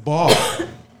Jim Barr,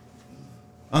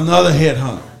 another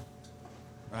headhunter,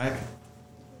 right?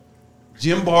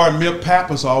 Jim Barr and Milt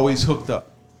Pappas always hooked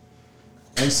up.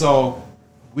 And so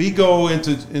we go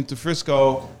into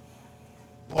Frisco.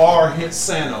 Barr hits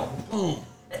Santo. Boom.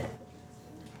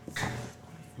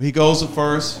 He goes to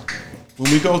first.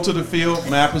 When we go to the field,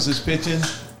 Pappas is pitching.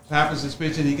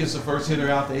 He gets the first hitter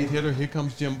out, the 8th hitter. Here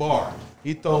comes Jim Barr.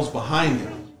 He throws behind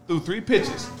him. Threw 3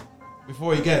 pitches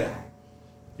before he get it.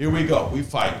 Here we go. We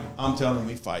fight. I'm telling you,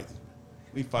 we fight.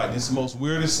 We fight. It's the most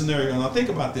weirdest scenario. Now think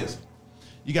about this.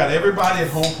 You got everybody at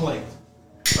home plate,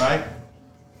 right?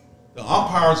 The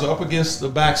umpires are up against the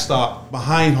backstop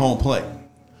behind home plate.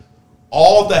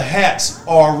 All the hats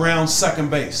are around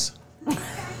second base.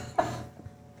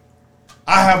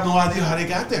 I have no idea how they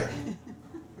got there.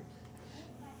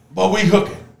 But we hook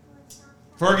it.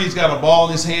 Fergie's got a ball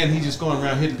in his hand. He's just going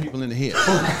around hitting people in the head.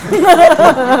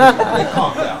 They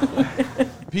conked out.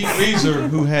 Pete Reeser,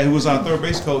 who was our third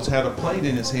base coach, had a plate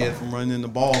in his head from running in the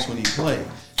balls when he played.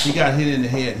 He got hit in the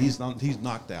head. He's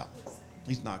knocked out.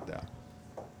 He's knocked out.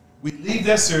 We leave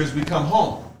that series. We come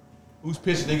home. Who's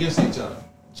pitching against each other?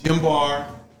 Jim Barr,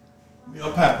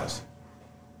 Milt Pappas.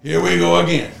 Here we go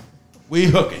again. We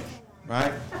hooking,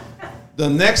 right? The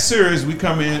next series we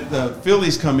come in, the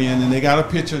Phillies come in, and they got a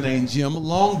pitcher named Jim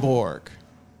Longborg,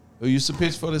 who used to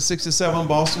pitch for the 67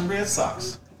 Boston Red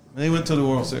Sox. And they went to the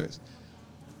World Series.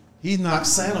 He knocked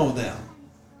Santo down.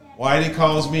 Whitey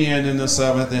calls me in the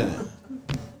 7th inning.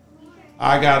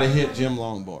 I got to hit Jim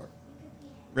Longborg.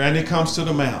 Randy comes to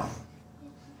the mound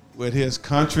with his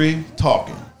country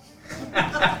talking.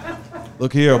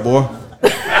 Look here, boy.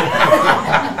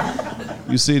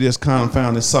 You see this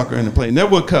confounded sucker in the plate.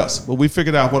 Never would cuss, but we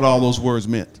figured out what all those words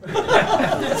meant.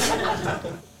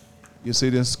 You see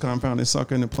this confounded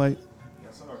sucker in the plate?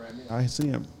 I see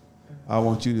him. I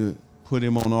want you to put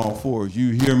him on all fours.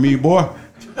 You hear me, boy?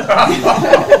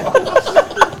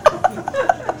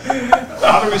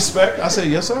 Out of respect, I say,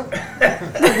 yes,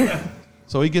 sir.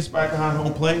 So he gets back behind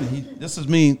home plate, and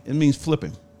it means flip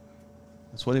him.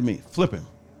 That's what it means, flip him.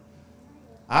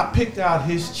 I picked out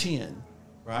his chin,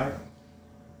 right?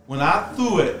 When I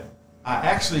threw it, I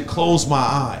actually closed my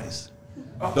eyes.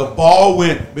 The ball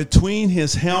went between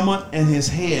his helmet and his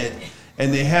head,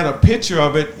 and they had a picture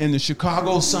of it in the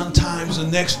Chicago Sun-Times the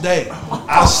next day.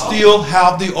 I still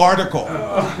have the article.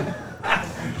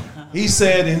 He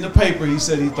said in the paper, he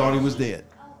thought he was dead.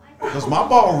 Because my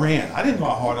ball ran. I didn't know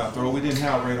how hard I throw. We didn't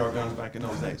have radar guns back in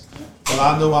those days. But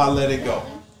I knew I let it go.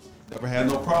 Never had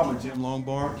no problem with Jim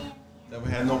Longbar. Never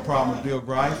had no problem with Bill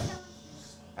Greif.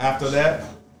 After that,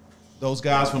 those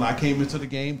guys, when I came into the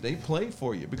game, they played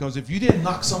for you. Because if you didn't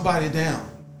knock somebody down,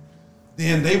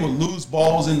 then they would lose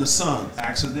balls in the sun.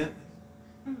 Accident.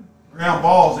 Ground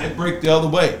balls, they'd break the other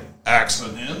way.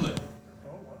 Accidentally.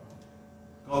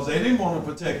 Because they didn't want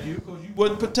to protect you because you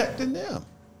wasn't protecting them.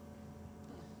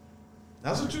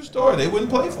 That's a true story. They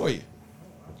wouldn't play for you.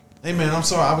 Hey, man, I'm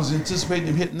sorry. I was anticipating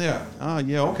him hitting there. Oh,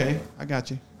 yeah, okay. I got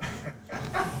you.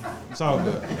 It's all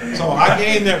good. So I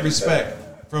gained that respect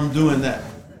from doing that.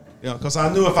 You know, because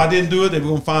I knew if I didn't do it, they were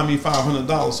going to fine me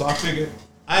 $500. So I figured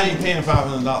I ain't paying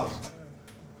 $500.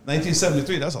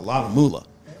 1973, that's a lot of moolah.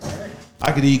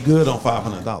 I could eat good on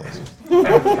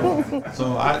 $500.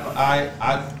 So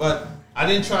but I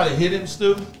didn't try to hit him,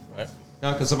 Stu. Right.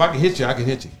 Because if I could hit you, I could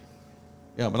hit you.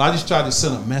 Yeah, but I just tried to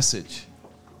send a message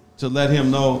to let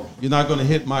him know you're not going to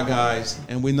hit my guys,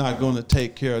 and we're not going to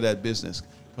take care of that business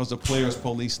because the players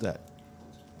police that.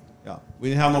 Yeah, we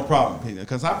didn't have no problem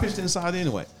because I pitched inside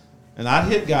anyway, and I'd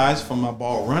hit guys from my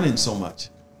ball running so much,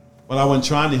 but I wasn't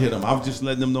trying to hit them. I was just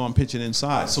letting them know I'm pitching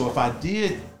inside. So if I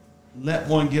did let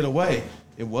one get away,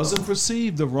 it wasn't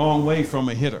perceived the wrong way from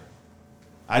a hitter.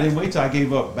 I didn't wait till I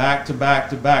gave up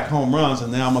back-to-back home runs,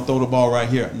 and now I'm going to throw the ball right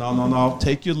here. No.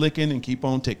 Take your licking and keep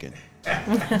on ticking.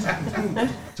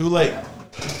 Too late.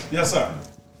 Yes, sir.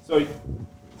 So you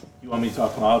want me to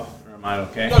talk loud, or am I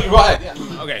okay? No, you're right.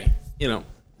 Yeah. Okay. You know,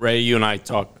 Ray, you and I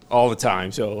talk all the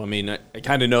time. So, I mean, I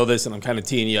kind of know this, and I'm kind of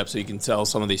teeing you up so you can tell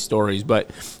some of these stories.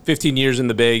 But 15 years in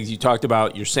the bigs, you talked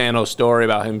about your Sano story,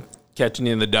 about him catching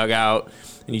you in the dugout,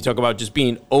 and you talk about just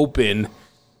being open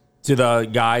to the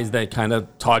guys that kind of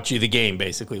taught you the game,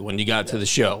 basically, when you got to the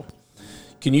show.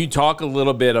 Can you talk a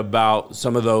little bit about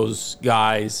some of those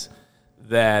guys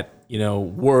that, you know,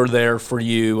 were there for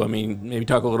you? I mean, maybe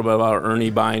talk a little bit about Ernie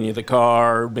buying you the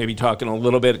car, maybe talking a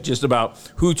little bit just about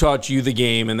who taught you the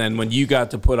game, and then when you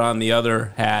got to put on the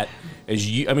other hat,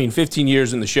 15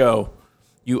 years in the show,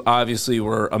 you obviously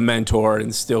were a mentor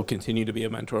and still continue to be a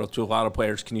mentor to a lot of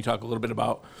players. Can you talk a little bit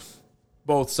about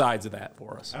both sides of that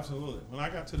for us? Absolutely. When I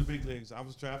got to the big leagues, I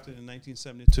was drafted in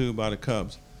 1972 by the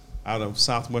Cubs out of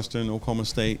Southwestern Oklahoma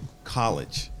State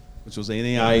College, which was an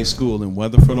NAIA school in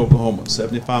Weatherford, Oklahoma,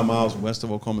 75 miles west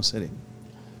of Oklahoma City.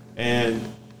 And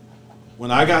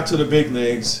when I got to the big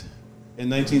leagues in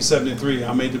 1973,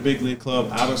 I made the big league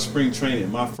club out of spring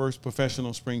training, my first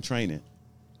professional spring training.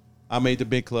 I made the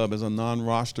big club as a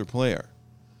non-roster player.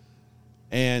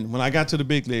 And when I got to the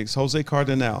big leagues, Jose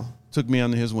Cardinal took me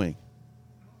under his wing.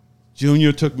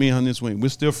 Junior took me on his wing. We're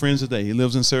still friends today. He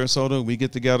lives in Sarasota. We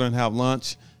get together and have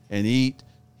lunch and eat.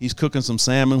 He's cooking some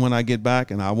salmon when I get back,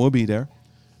 and I will be there.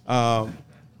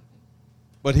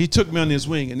 But he took me on his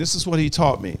wing, and this is what he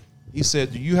taught me. He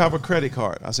said, do you have a credit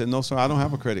card? I said, no, sir, I don't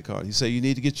have a credit card. He said, you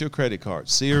need to get your credit card,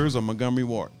 Sears or Montgomery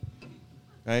Ward.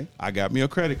 Okay? I got me a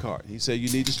credit card. He said, you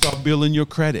need to start building your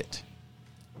credit.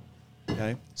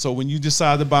 Okay? So when you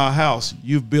decide to buy a house,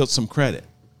 you've built some credit.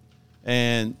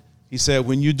 And he said,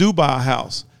 when you do buy a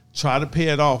house, try to pay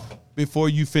it off before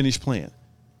you finish playing.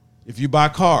 If you buy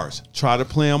cars, try to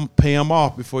pay them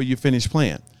off before you finish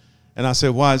playing. And I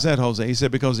said, why is that, Jose? He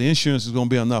said, because the insurance is going to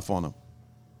be enough on them.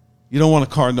 You don't want a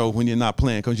car note when you're not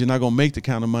playing because you're not going to make the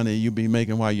kind of money you'll be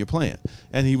making while you're playing.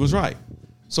 And he was right.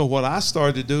 So what I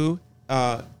started to do,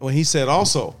 when he said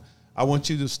also, I want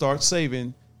you to start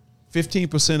saving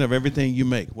 15% of everything you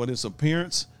make, whether it's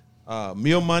appearance,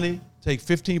 meal money, take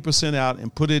 15% out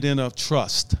and put it in a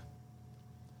trust.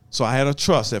 So I had a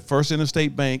trust at First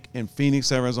Interstate Bank in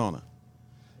Phoenix, Arizona.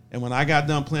 And when I got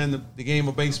done playing the game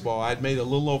of baseball, I'd made a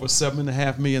little over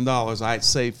 $7.5 million. I'd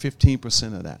saved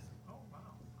 15% of that.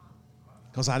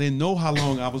 Because I didn't know how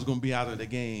long I was going to be out of the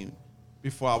game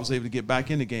before I was able to get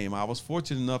back in the game. I was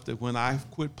fortunate enough that when I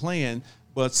quit playing,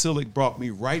 Bud Silic brought me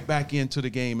right back into the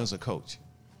game as a coach.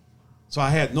 So I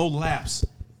had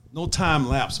no time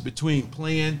lapse between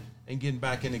playing and getting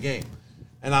back in the game.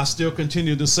 And I still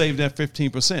continued to save that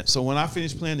 15%. So when I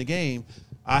finished playing the game,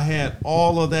 I had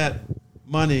all of that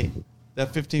money,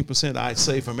 that 15% I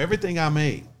saved from everything I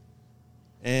made.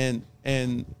 And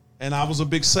I was a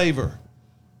big saver,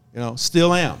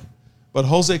 still am. But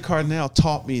Jose Cardinal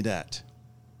taught me that.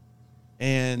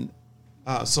 And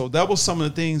so that was some of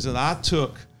the things that I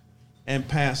took and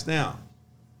passed down.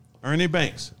 Ernie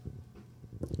Banks.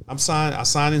 I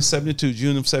signed in 72,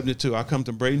 June of 72. I come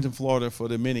to Bradenton, Florida for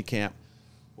the mini camp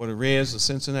where the Reds, the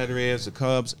Cincinnati Reds, the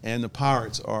Cubs, and the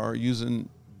Pirates are using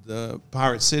the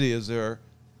Pirate City as their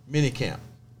mini camp.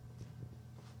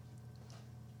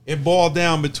 It boiled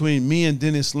down between me and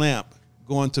Dennis Lamp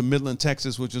going to Midland,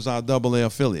 Texas, which was our AA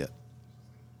affiliate.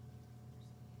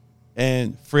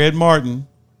 And Fred Martin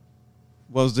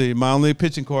was the minor league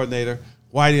pitching coordinator.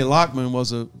 Whitey Lockman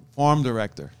was a farm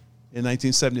director in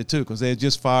 1972 because they had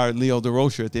just fired Leo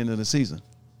DeRocher at the end of the season,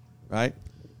 right?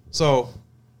 So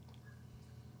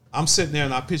I'm sitting there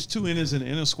and I pitched 2 innings in the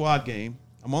inter-squad game.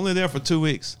 I'm only there for 2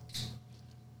 weeks.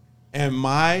 And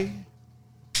my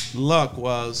luck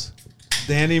was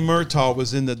Danny Murtaugh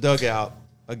was in the dugout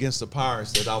against the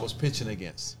Pirates that I was pitching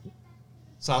against.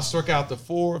 So I struck out the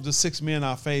 4 of the 6 men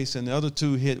I faced, and the other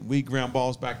 2 hit weak ground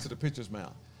balls back to the pitcher's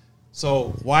mound.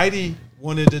 So Whitey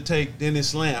wanted to take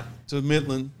Dennis Lamp to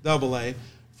Midland AA.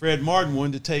 Fred Martin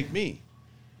wanted to take me.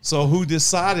 So who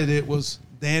decided it was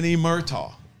Danny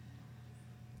Murtaugh.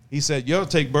 He said, "Yo,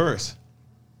 take Burris.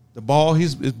 The ball,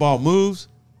 his ball moves.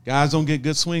 Guys don't get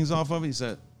good swings off of it." He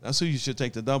said, "That's who you should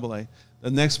take to AA."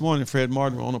 The next morning, Fred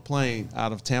Martin was on a plane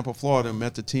out of Tampa, Florida, and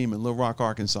met the team in Little Rock,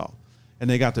 Arkansas. And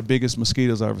they got the biggest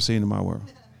mosquitoes I've ever seen in my world.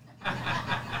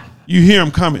 You hear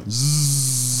them coming.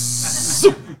 Zzz,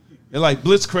 they're like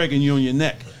blitzcragging you on your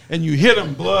neck. And you hit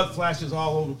them, blood flashes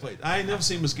all over the place. I ain't never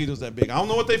seen mosquitoes that big. I don't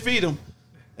know what they feed them.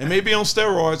 They may be on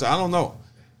steroids. I don't know.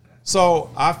 So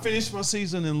I finished my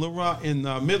season in Little Rock, in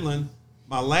Midland.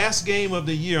 My last game of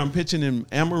the year, I'm pitching in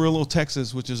Amarillo,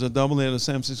 Texas, which is a AA of the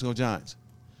San Francisco Giants.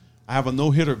 I have a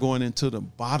no-hitter going into the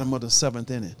bottom of the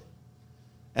 7th inning.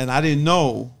 And I didn't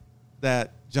know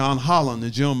that John Holland, the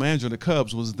general manager of the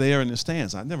Cubs, was there in the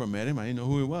stands. I never met him. I didn't know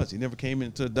who he was. He never came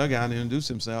into the dugout and introduced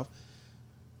himself.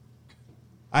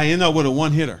 I end up with a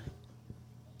one-hitter.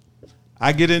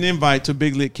 I get an invite to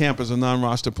Big League Camp as a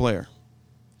non-roster player.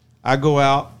 I go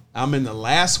out. I'm in the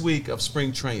last week of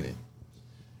spring training.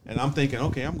 And I'm thinking,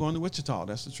 okay, I'm going to Wichita.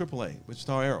 That's the AAA,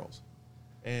 Wichita Arrows.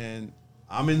 And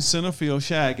I'm in center field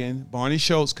shagging. Barney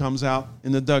Schultz comes out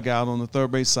in the dugout on the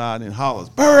third base side and hollers,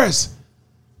 "Burris!"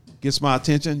 Gets my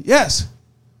attention. "Yes,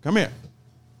 come here."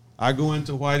 I go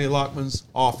into Whitey Lockman's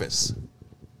office.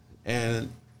 And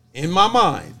in my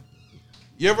mind,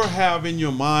 you ever have in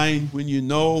your mind when you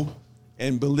know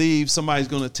and believe somebody's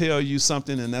going to tell you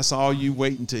something and that's all you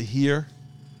waiting to hear?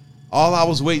 All I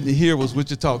was waiting to hear was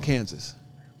Wichita, Kansas.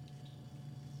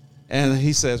 And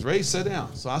he says, "Ray, sit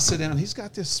down." So I sit down. He's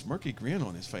got this smirky grin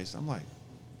on his face. I'm like,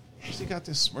 what's he got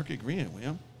this smirky grin,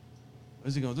 William?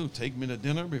 What's he going to do, take me to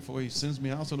dinner before he sends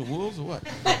me out to the wolves or what?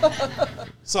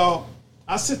 So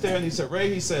I sit there and he said,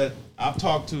 "Ray," he said, "I've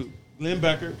talked to Glenn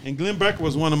Becker." And Glenn Becker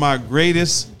was one of my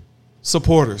greatest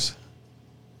supporters.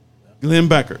 Glenn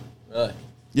Becker. Really?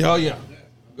 Yeah, yeah.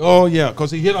 Oh, yeah, because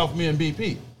he hit off me and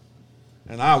BP.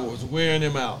 And I was wearing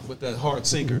him out with that hard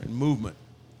sinker and movement.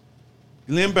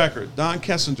 Glenn Becker, Don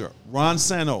Kessinger, Ron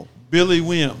Santo, Billy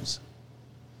Williams,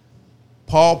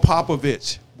 Paul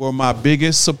Popovich were my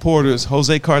biggest supporters,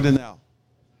 Jose Cardinal,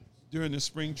 during the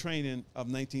spring training of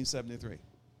 1973.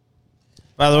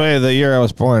 By the way, the year I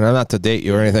was born, I'm not to date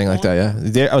you or anything like that, yeah? The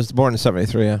day I was born in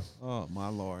 73, yeah. Oh, my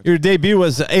Lord. Your debut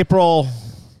was April,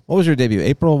 what was your debut?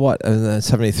 April what?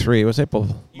 73. It was April.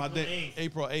 My day,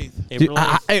 April 8th. April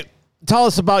 8th. Tell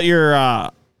us about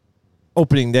your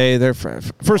opening day there.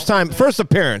 First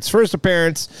appearance,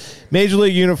 Major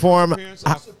League uniform.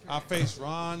 I faced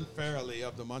Ron Farrelly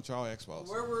of the Montreal Expos.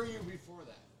 Where were you before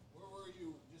that? Where were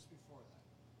you just before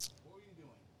that? What were you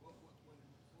doing? What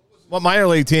was What minor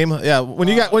league team? Yeah, when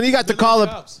you got the call,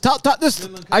 talk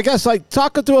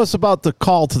to us about the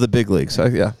call to the big leagues.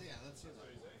 Yeah.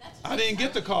 I didn't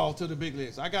get the call to the big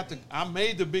leagues. I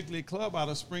made the big league club out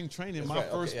of spring training. My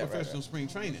first professional spring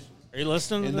training. Are you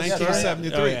listening to in this?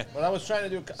 1973. Oh, yeah. What I was trying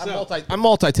to do, I'm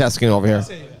multitasking over here.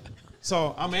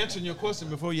 So I'm answering your question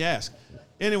before you ask.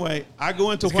 Anyway, I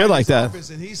go into Whitey's office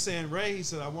and he's saying, "Ray," he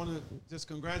said, "I want to just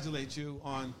congratulate you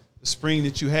on the spring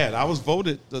that you had." I was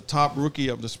voted the top rookie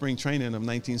of the spring training of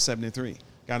 1973.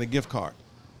 Got a gift card.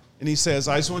 And he says,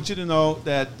 "I just want you to know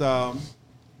that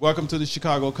welcome to the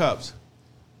Chicago Cubs."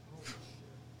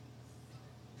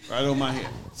 Right on my head.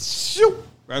 Shoot!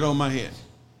 Right on my head.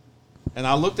 And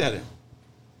I looked at him.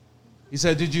 He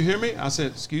said, did you hear me? I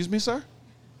said, excuse me, sir?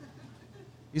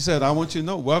 He said, I want you to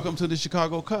know, welcome to the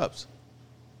Chicago Cubs.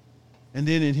 And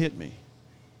then it hit me.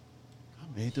 I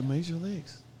made the major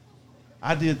leagues.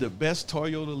 I did the best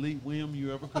Toyota Elite William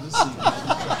you ever could have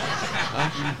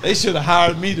seen. They should have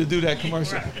hired me to do that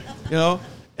commercial, you know?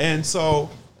 And so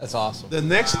That's awesome. the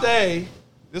next day,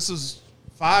 this was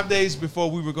 5 days before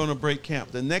we were going to break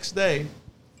camp. The next day,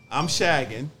 I'm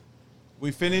shagging.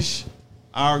 We finish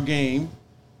our game.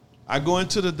 I go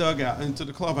into the dugout, into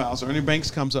the clubhouse. Ernie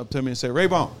Banks comes up to me and said,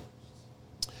 Raybone.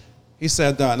 He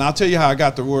said, and I'll tell you how I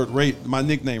got the word Ray, my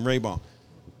nickname, Raybone.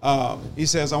 He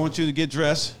says, I want you to get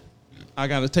dressed. I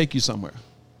got to take you somewhere.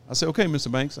 I said, okay, Mr.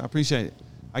 Banks, I appreciate it.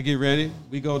 I get ready.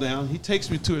 We go down. He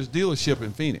takes me to his dealership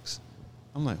in Phoenix.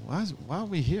 I'm like, why are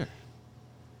we here?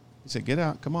 He said, get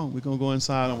out. Come on. We're going to go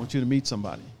inside. I want you to meet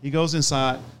somebody. He goes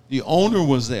inside. The owner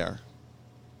was there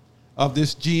of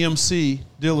this GMC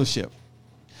dealership.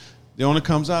 The owner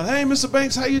comes out. Hey, Mr.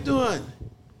 Banks, how you doing?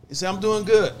 He said, I'm doing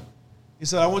good. He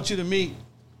said, I want you to meet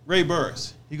Ray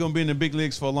Burris. He's going to be in the big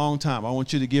leagues for a long time. I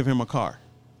want you to give him a car.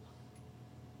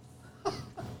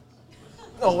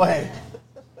 No way.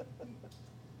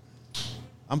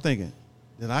 I'm thinking,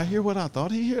 did I hear what I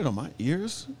thought he heard on my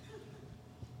ears?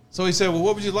 So he said, well,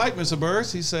 what would you like, Mr.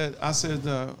 Burris? He said, I said,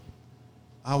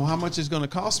 how much is going to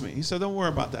cost me? He said, don't worry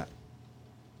about that.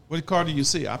 What car do you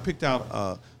see? I picked out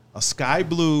a sky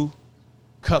blue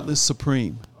Cutlass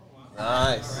Supreme.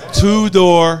 Nice.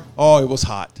 2-door. Oh, it was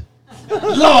hot.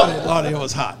 Lordy, it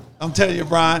was hot. I'm telling you,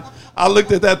 Brian, I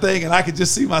looked at that thing and I could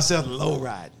just see myself low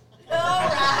riding.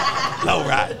 Low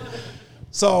ride.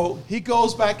 So he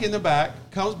goes back in the back,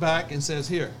 comes back and says,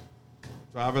 here,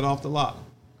 drive it off the lot.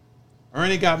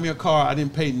 Ernie got me a car. I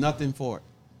didn't pay nothing for it.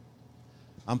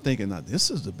 I'm thinking, now this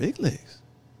is the big leagues.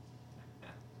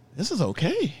 This is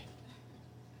okay.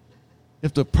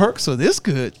 If the perks are this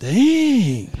good,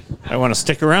 dang. I want to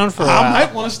stick around for a while. I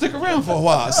might want to stick around for a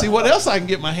while. See what else I can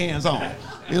get my hands on.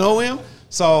 You know, William?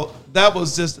 So that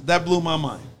blew my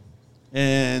mind.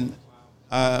 And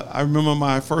I remember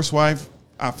my first wife,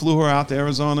 I flew her out to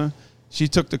Arizona. She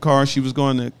took the car. She was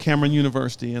going to Cameron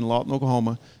University in Lawton,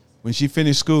 Oklahoma. When she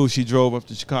finished school, she drove up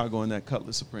to Chicago in that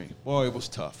Cutlass Supreme. Boy, it was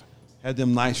tough. Had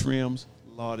them nice rims.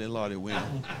 Lordy,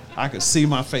 William. I could see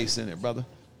my face in it, brother.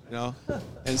 You know?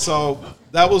 And so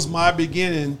that was my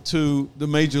beginning to the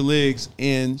major leagues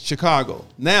in Chicago.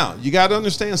 Now, you got to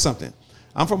understand something.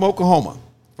 I'm from Oklahoma,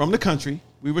 from the country.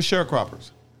 We were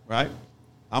sharecroppers, right?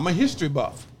 I'm a history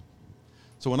buff.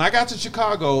 So when I got to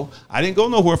Chicago, I didn't go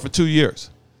nowhere for 2 years.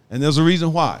 And there's a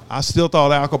reason why. I still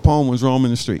thought Al Capone was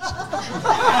roaming the streets.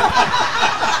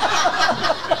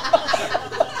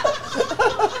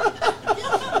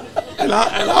 and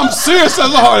I'm serious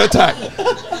as a heart attack.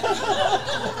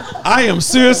 I am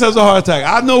serious as a heart attack.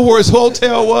 I know where his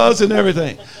hotel was and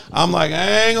everything. I'm like,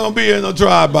 I ain't going to be in no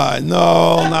drive-by.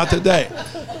 No, not today.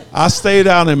 I stayed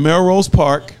out in Melrose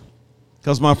Park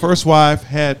because my first wife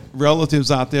had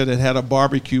relatives out there that had a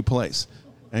barbecue place.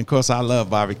 And, of course, I love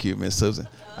barbecue, Miss Susan.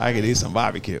 I could eat some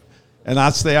barbecue. And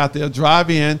I'd stay out there,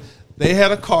 drive in. They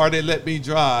had a car they let me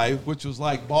drive, which was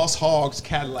like Boss Hogg's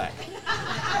Cadillac.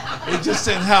 It just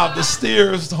didn't have the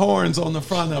steer's horns on the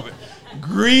front of it.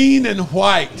 Green and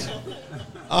white.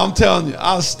 I'm telling you,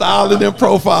 I was styling and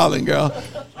profiling, girl.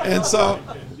 And so,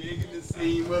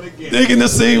 digging the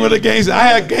scene with a gangster. I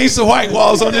had gangster white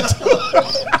walls on it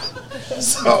too.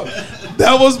 So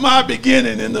that was my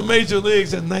beginning in the major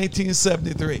leagues in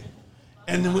 1973.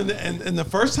 And the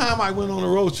first time I went on a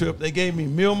road trip, they gave me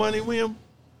meal money, William.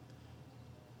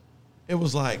 It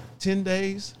was like 10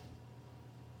 days,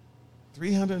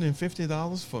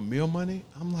 $350 for meal money.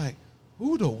 I'm like,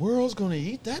 who the world's gonna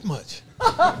eat that much?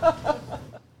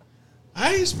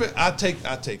 I take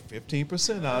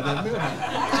 15% out of that meal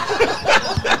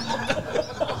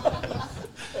money.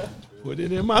 Put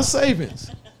it in my savings.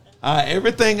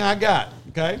 Everything I got.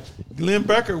 Okay. Glenn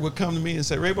Becker would come to me and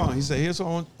say, Raybone, he said, here's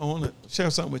what I want to share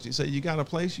something with you. He said, you got a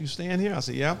place you staying here? I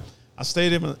said, yeah. I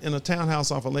stayed in a townhouse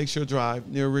off of Lakeshore Drive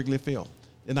near Wrigley Field.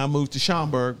 Then I moved to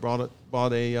Schaumburg, bought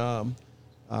a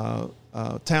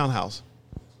townhouse.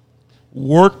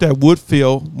 Worked at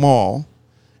Woodfield Mall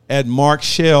at Mark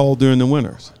Shell during the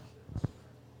winters.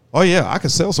 Oh yeah, I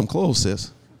could sell some clothes,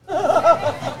 sis.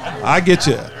 I get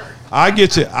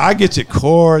you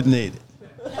coordinated.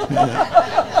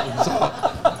 So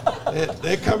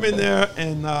they come in there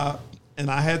and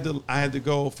I had to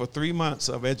go for 3 months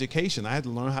of education. I had to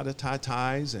learn how to tie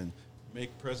ties and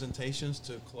make presentations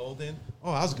to clothing.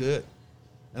 Oh, I was good,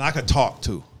 and I could talk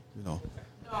too, you know.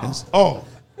 Oh,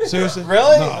 seriously?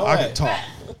 Really? No, I could talk.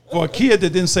 For a kid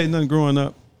that didn't say nothing growing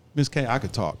up, Miss K, I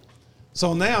could talk.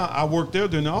 So now I worked there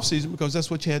during the off season because that's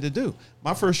what you had to do.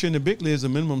 My first year in the big leagues, the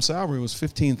minimum salary was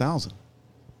 $15,000.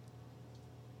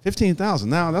 $15,000.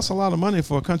 Now that's a lot of money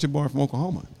for a country boy from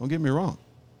Oklahoma. Don't get me wrong.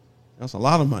 That's a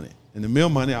lot of money. And the meal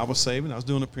money I was saving. I was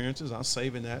doing appearances. I was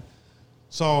saving that.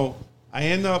 So I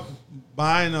ended up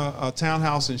buying a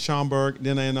townhouse in Schaumburg.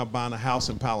 Then I ended up buying a house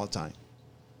in Palatine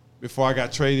before I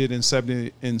got traded in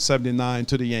 79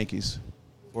 to the Yankees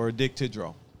for Dick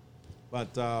Tidrow.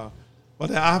 But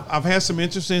I've had some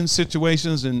interesting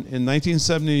situations. In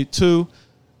 1972,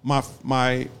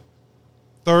 my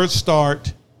third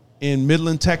start in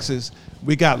Midland, Texas,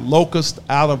 we got locusts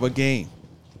out of a game.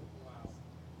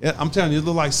 I'm telling you, it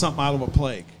looked like something out of a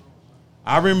plague.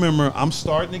 I remember I'm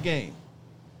starting the game,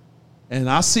 and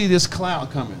I see this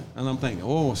cloud coming, and I'm thinking,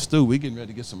 oh, Stu, we getting ready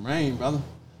to get some rain, brother.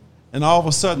 And all of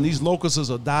a sudden, these locusts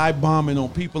are dive bombing on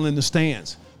people in the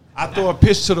stands. I throw a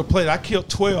pitch to the plate. I killed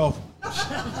 12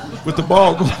 with the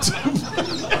ball going to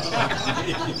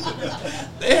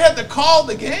They had to call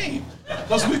the game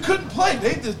because we couldn't play.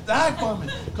 They just dive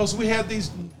bombing because we had these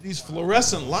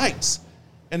fluorescent lights.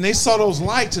 And they saw those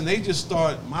lights, and they just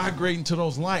started migrating to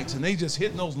those lights, and they just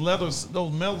hitting those metal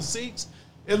seats.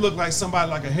 It looked like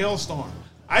somebody like a hailstorm.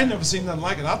 I ain't never seen nothing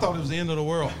like it. I thought it was the end of the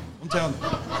world. I'm telling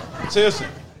you, seriously.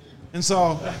 And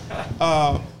so,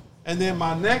 and then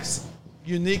my next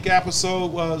unique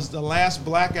episode was the last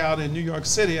blackout in New York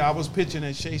City. I was pitching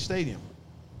at Shea Stadium,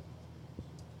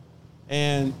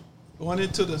 and going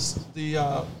into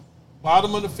the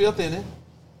bottom of the fifth inning,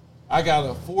 I got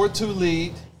a 4-2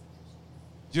 lead.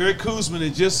 Jerry Koosman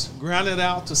had just grounded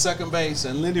out to second base,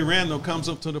 and Lindy Randall comes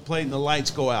up to the plate, and the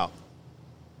lights go out.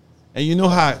 And you know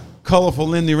how colorful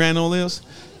Lindy Randall is?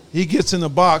 He gets in the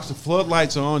box, the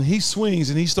floodlights are on, he swings,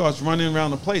 and he starts running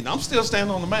around the plate. And I'm still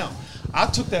standing on the mound. I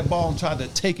took that ball and tried to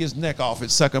take his neck off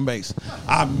at second base.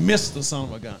 I missed the son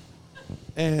of a gun.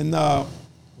 And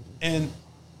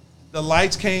the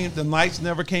lights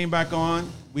never came back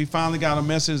on. We finally got a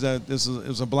message that it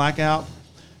was a blackout.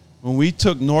 When we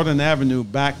took Northern Avenue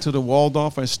back to the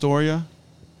Waldorf Astoria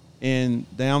in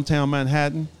downtown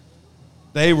Manhattan,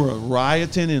 they were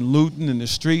rioting and looting in the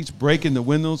streets, breaking the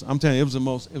windows. I'm telling you, it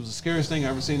was the scariest thing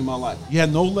I've ever seen in my life. You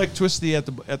had no electricity at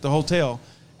the hotel,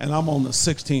 and I'm on the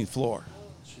 16th floor.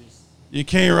 You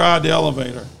can't ride the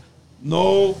elevator.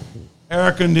 No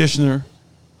air conditioner,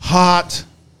 hot.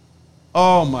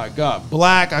 Oh my God,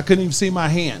 black. I couldn't even see my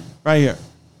hand right here.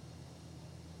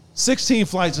 16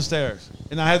 flights of stairs,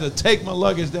 and I had to take my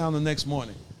luggage down the next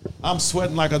morning. I'm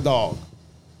sweating like a dog,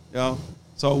 you know.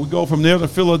 So we go from there to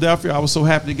Philadelphia. I was so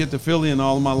happy to get to Philly in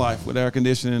all of my life with air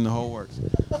conditioning and the whole works.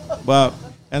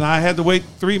 And I had to wait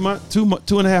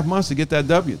 2.5 months to get that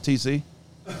W, TC.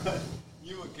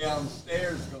 You were counting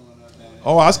stairs going up there.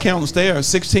 Oh, I was counting stairs,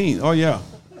 16. Oh yeah.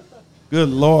 Good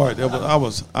Lord, I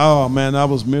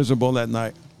was miserable that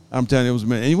night. I'm telling you, it was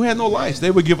miserable. And we had no lights.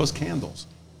 They would give us candles.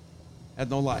 Had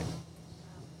no light.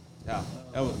 Yeah,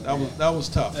 that was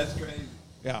tough. That's crazy.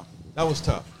 Yeah, that was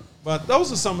tough. But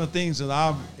those are some of the things that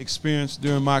I've experienced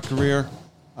during my career.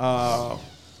 The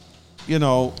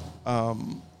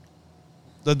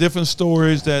different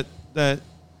stories that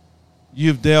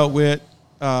you've dealt with.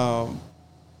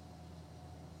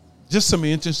 Just some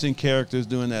interesting characters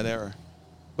during that era.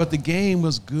 But the game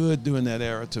was good during that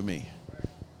era to me.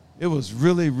 It was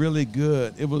really, really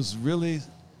good. It was really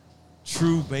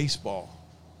true baseball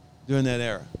during that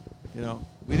era. You know,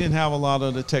 we didn't have a lot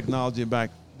of the technology back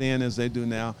then as they do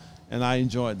now, and I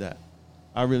enjoyed that.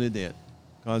 I really did.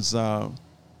 Because if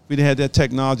we'd had that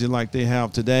technology like they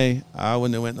have today, I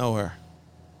wouldn't have went nowhere.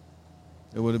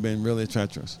 It would have been really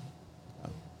treacherous.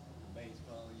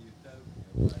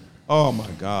 Oh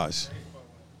my gosh.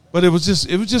 But it was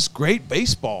just great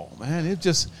baseball, man.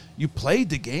 You played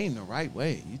the game the right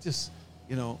way.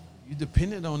 You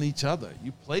depended on each other.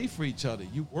 You played for each other.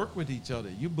 You worked with each other.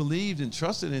 You believed and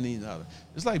trusted in each other.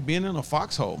 It's like being in a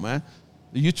foxhole, man.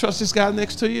 Do you trust this guy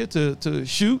next to you to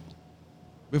shoot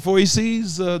before he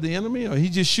sees the enemy, or he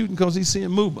just shooting because he's seeing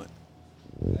movement?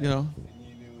 You know? And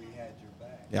you knew he had your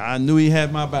back. Yeah, I knew he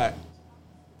had my back.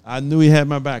 I knew he had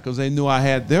my back because they knew I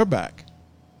had their back.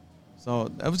 So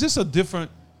it was just a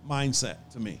different mindset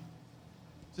to me.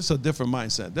 Just a different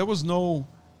mindset. There was no...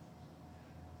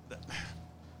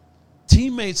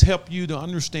 Teammates help you to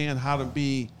understand how to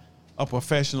be a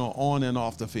professional on and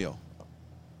off the field.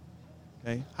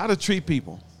 Okay? How to treat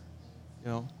people.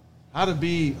 You know, how to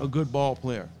be a good ball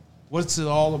player. What's it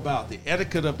all about? The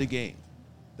etiquette of the game.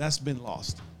 That's been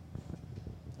lost.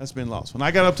 That's been lost. When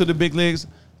I got up to the big leagues,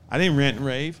 I didn't rant and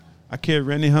rave. I carried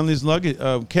Randy Hundley's luggage,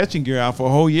 catching gear out for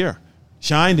a whole year.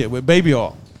 Shined it with baby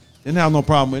oil. Didn't have no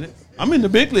problem with it. I'm in the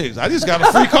big leagues. I just got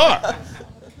a free car.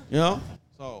 You know?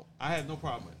 So I had no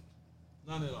problem with it.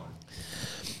 None at all.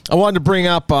 I wanted to bring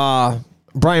up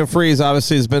Brian Freeze.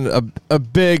 Obviously, has been a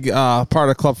big part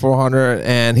of Club 400,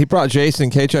 and he brought Jason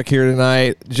Kachuk here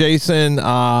tonight. Jason,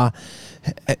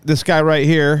 this guy right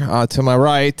here to my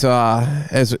right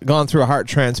has gone through a heart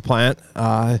transplant.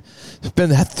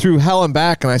 Been through hell and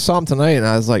back, and I saw him tonight, and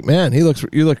I was like, man, you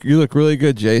look really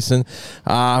good, Jason.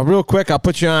 Real quick, I'll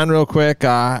put you on real quick.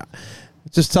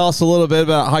 Just tell us a little bit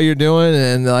about how you're doing,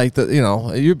 and like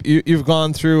you've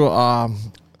gone through an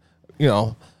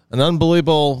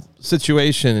unbelievable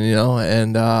situation,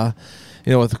 and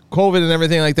with COVID and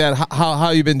everything like that. How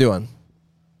you been doing?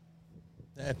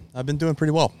 Yeah, I've been doing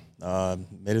pretty well.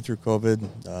 Made it through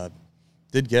COVID.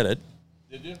 Did get it.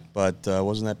 Did you? But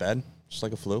wasn't that bad. Just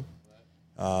like a flu.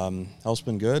 Health's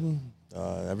been good.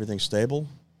 Everything's stable.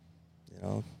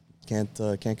 Can't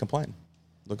complain.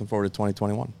 Looking forward to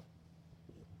 2021.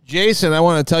 Jason, I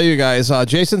want to tell you guys,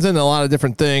 Jason's into a lot of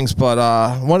different things, but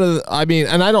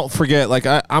and I don't forget, like,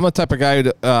 I'm a type of guy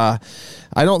who, I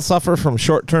don't suffer from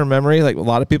short-term memory like a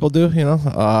lot of people do,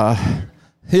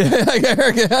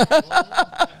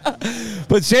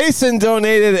 But Jason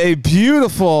donated a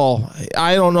beautiful,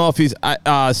 I don't know if he's,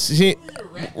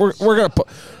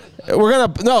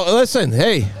 listen,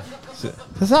 hey.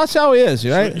 That's how he is,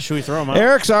 right? Should we throw him out?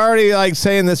 Eric's already like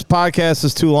saying this podcast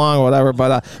is too long or whatever,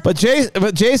 but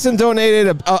Jason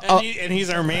donated and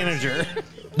he's our manager.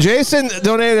 Jason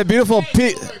donated a beautiful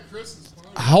piece.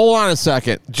 Hold on a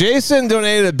second. Jason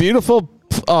donated a beautiful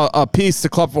piece to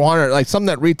Club 400, like something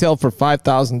that retailed for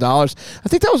 $5,000. I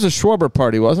think that was a Schwarber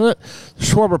party, wasn't it?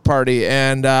 Schwarber party,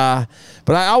 and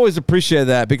but I always appreciate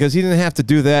that because he didn't have to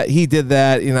do that. He did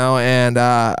that, and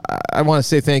I want to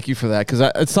say thank you for that because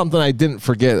it's something I didn't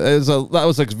forget. That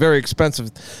was a very expensive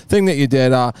thing that you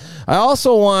did. I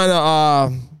also want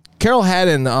Carol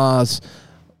Haddon.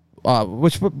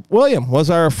 Which William was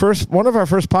one of our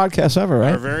first podcasts ever,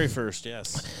 right? Our very first,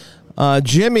 yes.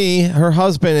 Jimmy, her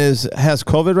husband has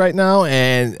COVID right now,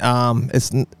 and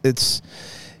it's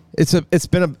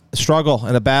been a struggle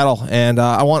and a battle, and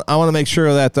I want to make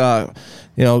sure that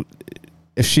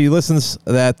if she listens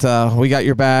that we got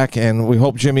your back, and we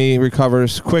hope Jimmy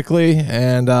recovers quickly,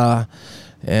 and I'm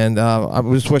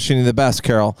just wishing you the best,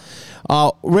 Carol.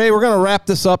 Ray, we're gonna wrap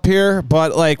this up here,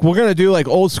 but like we're gonna do like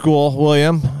old school,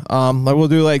 William. We'll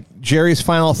do like Jerry's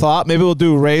final thought. Maybe we'll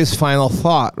do Ray's final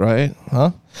thought, right?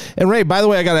 Huh? And Ray, by the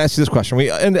way, I got to ask you this question. We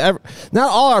end not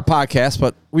all our podcasts,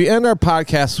 but we end our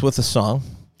podcasts with a song.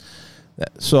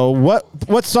 So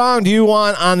what song do you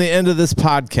want on the end of this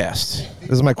podcast?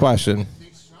 This is my question.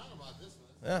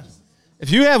 Yeah. If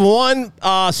you have one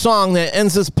song that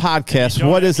ends this podcast,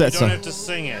 what is that song? You don't have to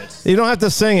sing it. You don't have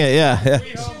to sing it, yeah.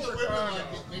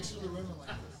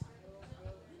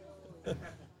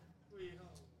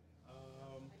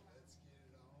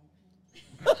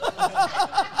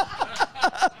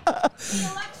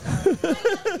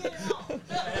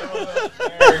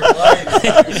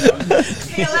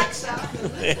 Alexa.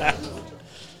 Yeah.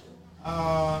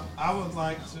 I would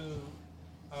like to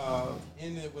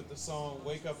end it with the song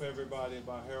 "Wake Up Everybody"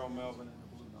 by Harold Melvin and the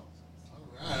Blue Notes.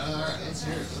 All right. Let's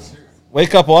hear it.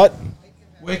 Wake up what?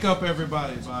 "Wake Up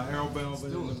Everybody" by Harold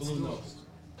Melvin and the Blue Notes.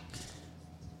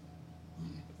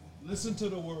 Listen to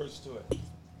the words to it,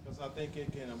 because I think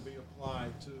it can be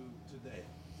applied to today.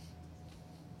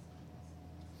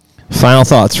 Final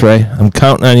thoughts, Ray. I'm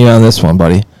counting on you on this one,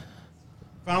 buddy.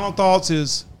 Final thoughts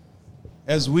is,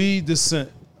 as we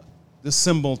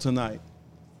dissemble tonight,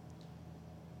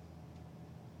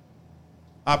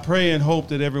 I pray and hope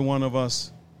that every one of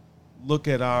us look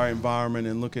at our environment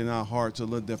and look in our hearts a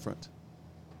little different.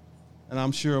 And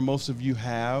I'm sure most of you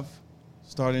have,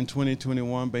 starting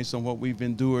 2021, based on what we've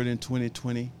endured in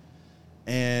 2020,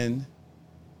 and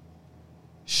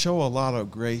show a lot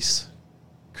of grace,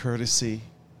 courtesy,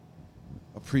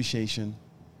 appreciation,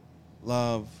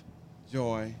 love,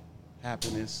 joy,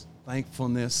 happiness,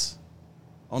 thankfulness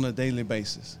on a daily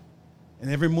basis. And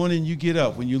every morning you get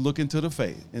up, when you look into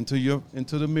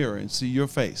the mirror and see your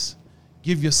face,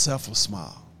 give yourself a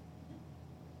smile,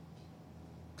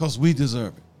 because we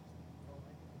deserve it.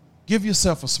 Give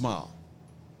yourself a smile,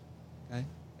 okay?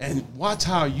 And watch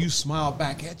how you smile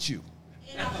back at you.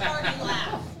 In a hearty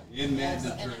laugh.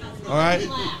 All right?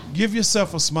 Give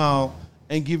yourself a smile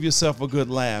and give yourself a good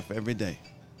laugh every day,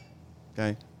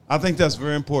 okay? I think that's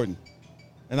very important,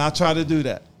 and I try to do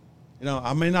that.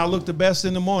 I may not look the best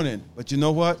in the morning, but you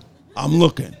know what? I'm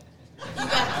looking. You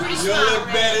got a pretty smile. Look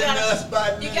better than us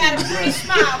by noon. You got a pretty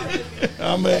smile.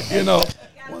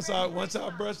 Once I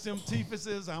brush them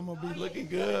teethuses, I'm gonna be looking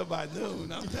good by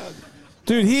noon. I'm telling you.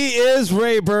 Dude, he is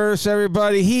Ray Burse,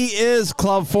 everybody. He is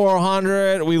Club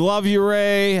 400. We love you,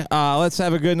 Ray. Let's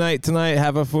have a good night tonight.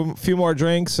 Have a few more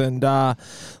drinks and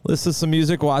listen to some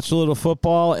music, watch a little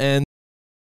football, and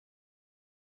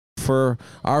for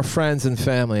our friends and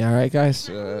family. All right, guys?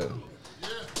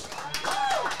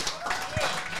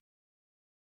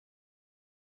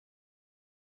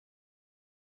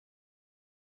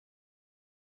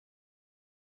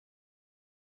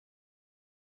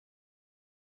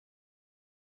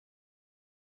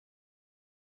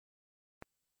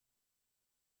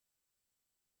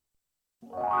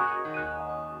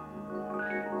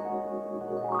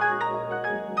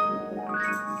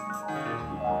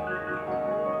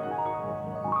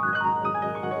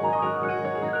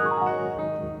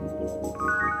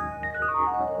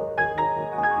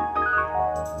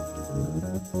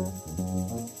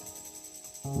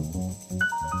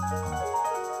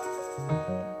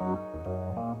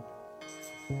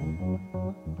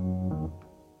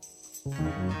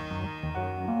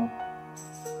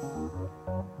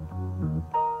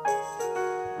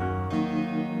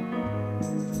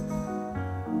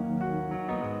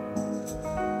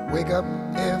 Wake up,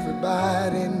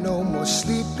 everybody, no more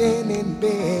sleeping in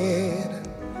bed.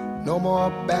 No more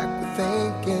backward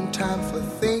thinking, time for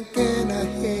thinking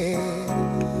ahead.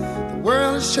 The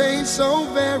world has changed so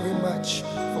very much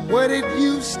from what it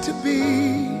used to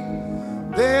be.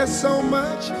 There's so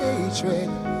much hatred,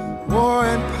 war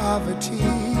and poverty.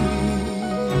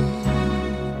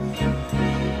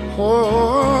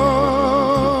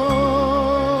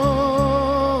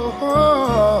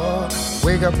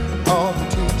 Wake up, all the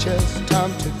teachers,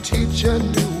 time to teach a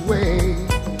new way.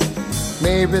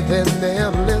 Maybe then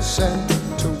they'll listen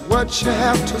to what you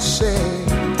have to say.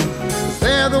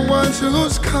 They're the ones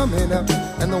who's coming up,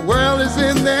 and the world is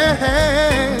in their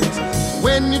hands.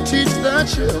 When you teach the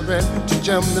children, teach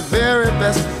them the very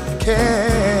best you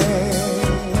can.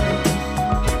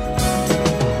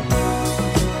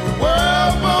 The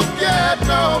world won't get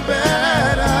no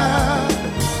better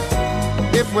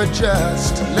if we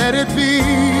just let it be.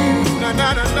 Na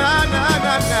na na na na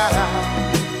na na.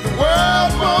 The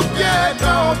world won't get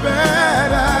no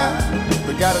better.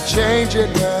 We gotta change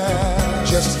it now,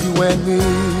 just you and me.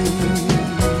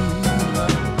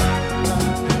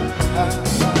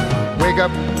 Wake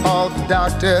up, all the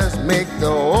doctors, make the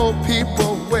old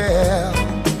people well.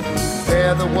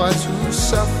 They're the ones who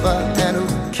suffer and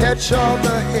who catch all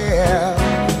the hair.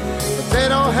 But they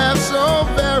don't have so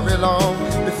very long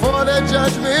before their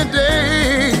judgment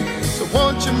day. So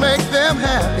won't you make them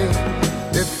happy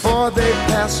before they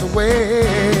pass away?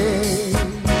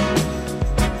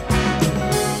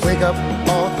 Wake up,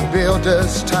 all the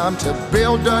builders, time to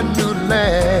build a new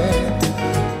land.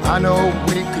 I know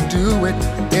we could do it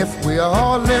if we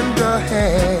all lend a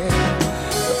hand.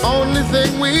 The only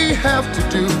thing we have to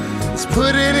do is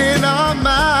put it in our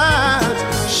minds.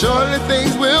 Surely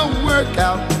things will work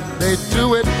out. They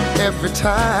do it every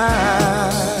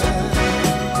time.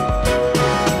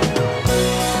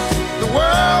 The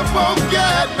world won't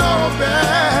get no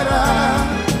better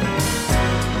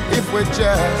if we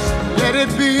just let it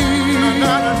be.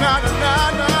 Na, na, na,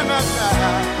 na, na, na, na.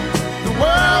 The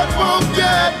world won't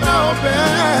get no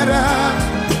better.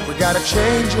 We gotta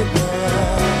change it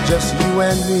now, just you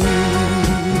and me.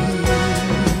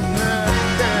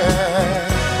 Yeah.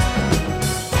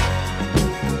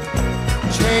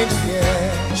 Change it,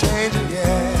 yeah, change it,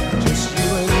 yeah, just you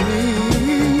and me.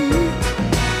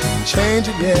 Change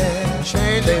it, yeah,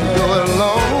 change it. Can't do it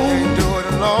alone, can't do it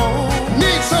alone.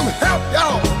 Need some help,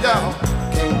 y'all, y'all.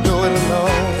 Can't do it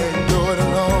alone, can't do it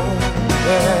alone.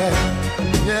 Yeah,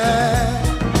 yeah.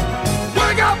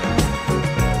 Wake up,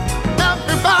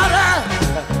 everybody.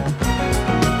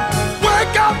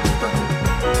 Wake up,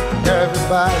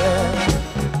 everybody.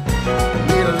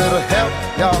 Need a little help,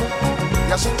 y'all.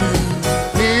 Yes, I do.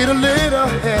 Need a little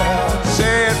help.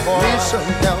 Say it, boy. Need some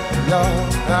help, y'all.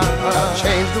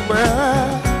 Change the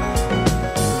world,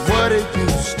 what it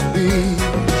used to be.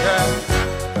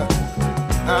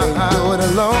 Can't do it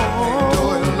alone. Can't do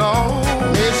it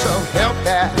alone. Need some help,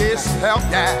 yeah. Need some help,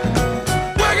 yeah.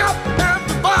 Wake up,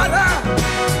 everybody.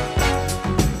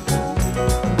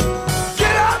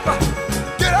 Get up,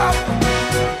 get up,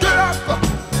 get up,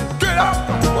 get up.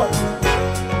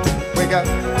 Wake up.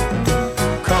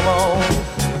 Come on,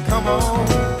 come on.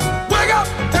 Wake up,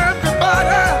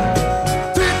 everybody.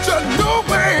 Teach a new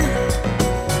way.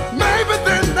 Maybe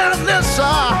then they'll listen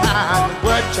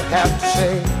what you have to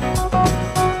say.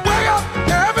 Wake up,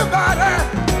 everybody.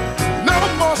 No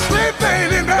more sleeping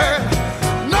in bed.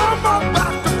 No more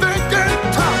back to thinking.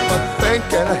 Time for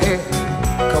thinking ahead.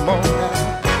 Come on now.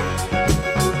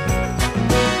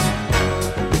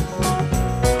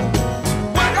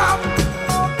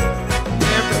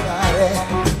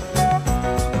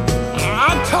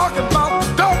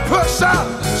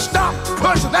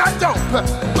 push that dope.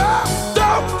 Well,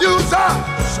 dope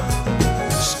users,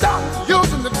 stop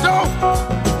using the dope.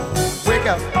 Wake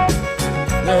up,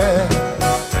 yeah.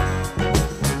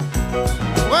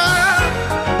 Well,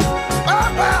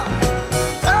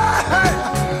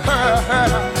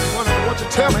 wonder what you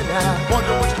tell me now.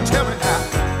 Wonder what you tell me now.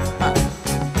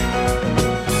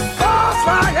 False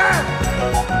lying,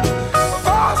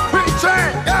 false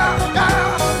preaching, yeah,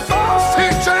 yeah. False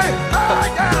teaching,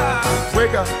 yeah.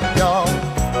 Wake up, y'all.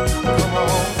 Come on.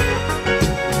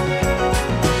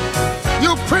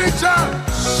 You preachers,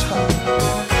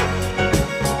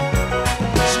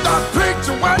 stop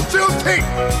preaching what you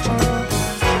teach.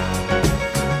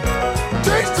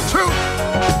 Teach the truth.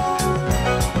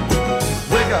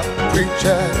 Wake up,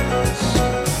 preachers.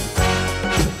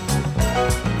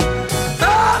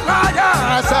 The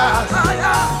liars,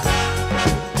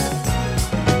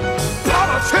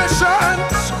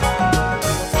 politicians.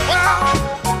 Well,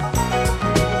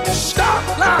 stop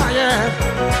lying.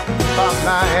 Stop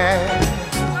lying.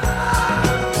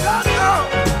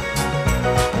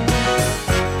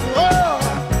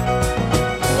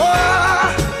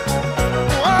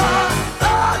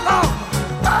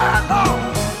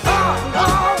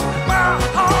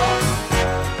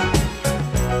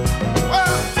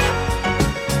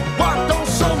 Why don't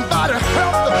somebody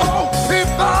help the old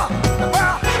people?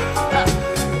 Well,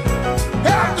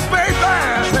 help the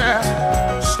babies.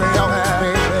 Stay on that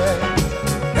baby.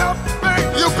 Help the baby.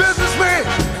 You businessmen.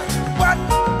 What?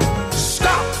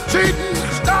 Stop cheating.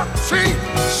 Stop cheating.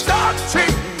 Stop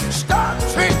cheating. Stop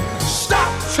cheating.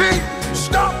 Stop cheating.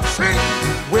 Stop cheating.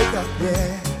 Wake up,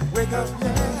 yeah. Wake up,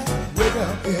 yeah. Wake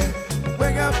up, yeah.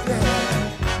 Wake up, yeah.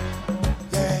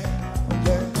 Yeah,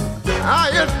 yeah,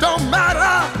 yeah. It don't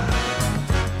matter.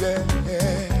 Yeah,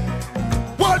 yeah.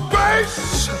 What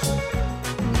race,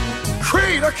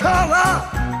 creed, or color.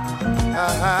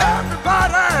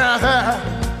 Everybody,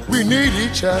 we need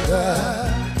each other.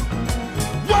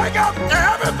 Wake up,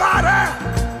 everybody.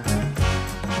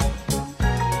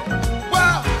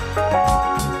 Well,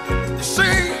 you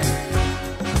see,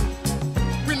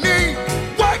 we need,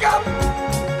 wake up,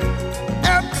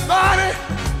 everybody.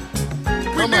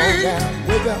 We need,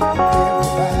 wake up,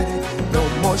 everybody. No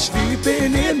more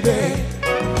sleeping in bed.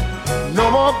 No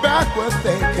more backward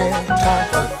thinking. Time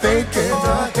for thinking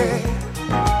ahead.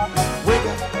 Wake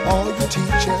up, all you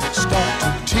teachers. Start to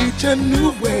teach a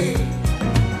new way.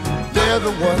 They're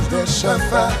the ones that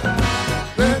suffer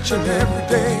each and every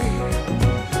day.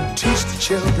 Teach the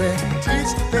children.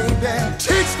 Teach the babies.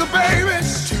 Teach the babies.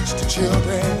 Teach the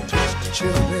children. Teach the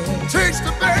children. Teach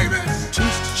the babies.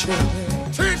 Teach the children.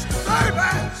 Teach the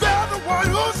babies.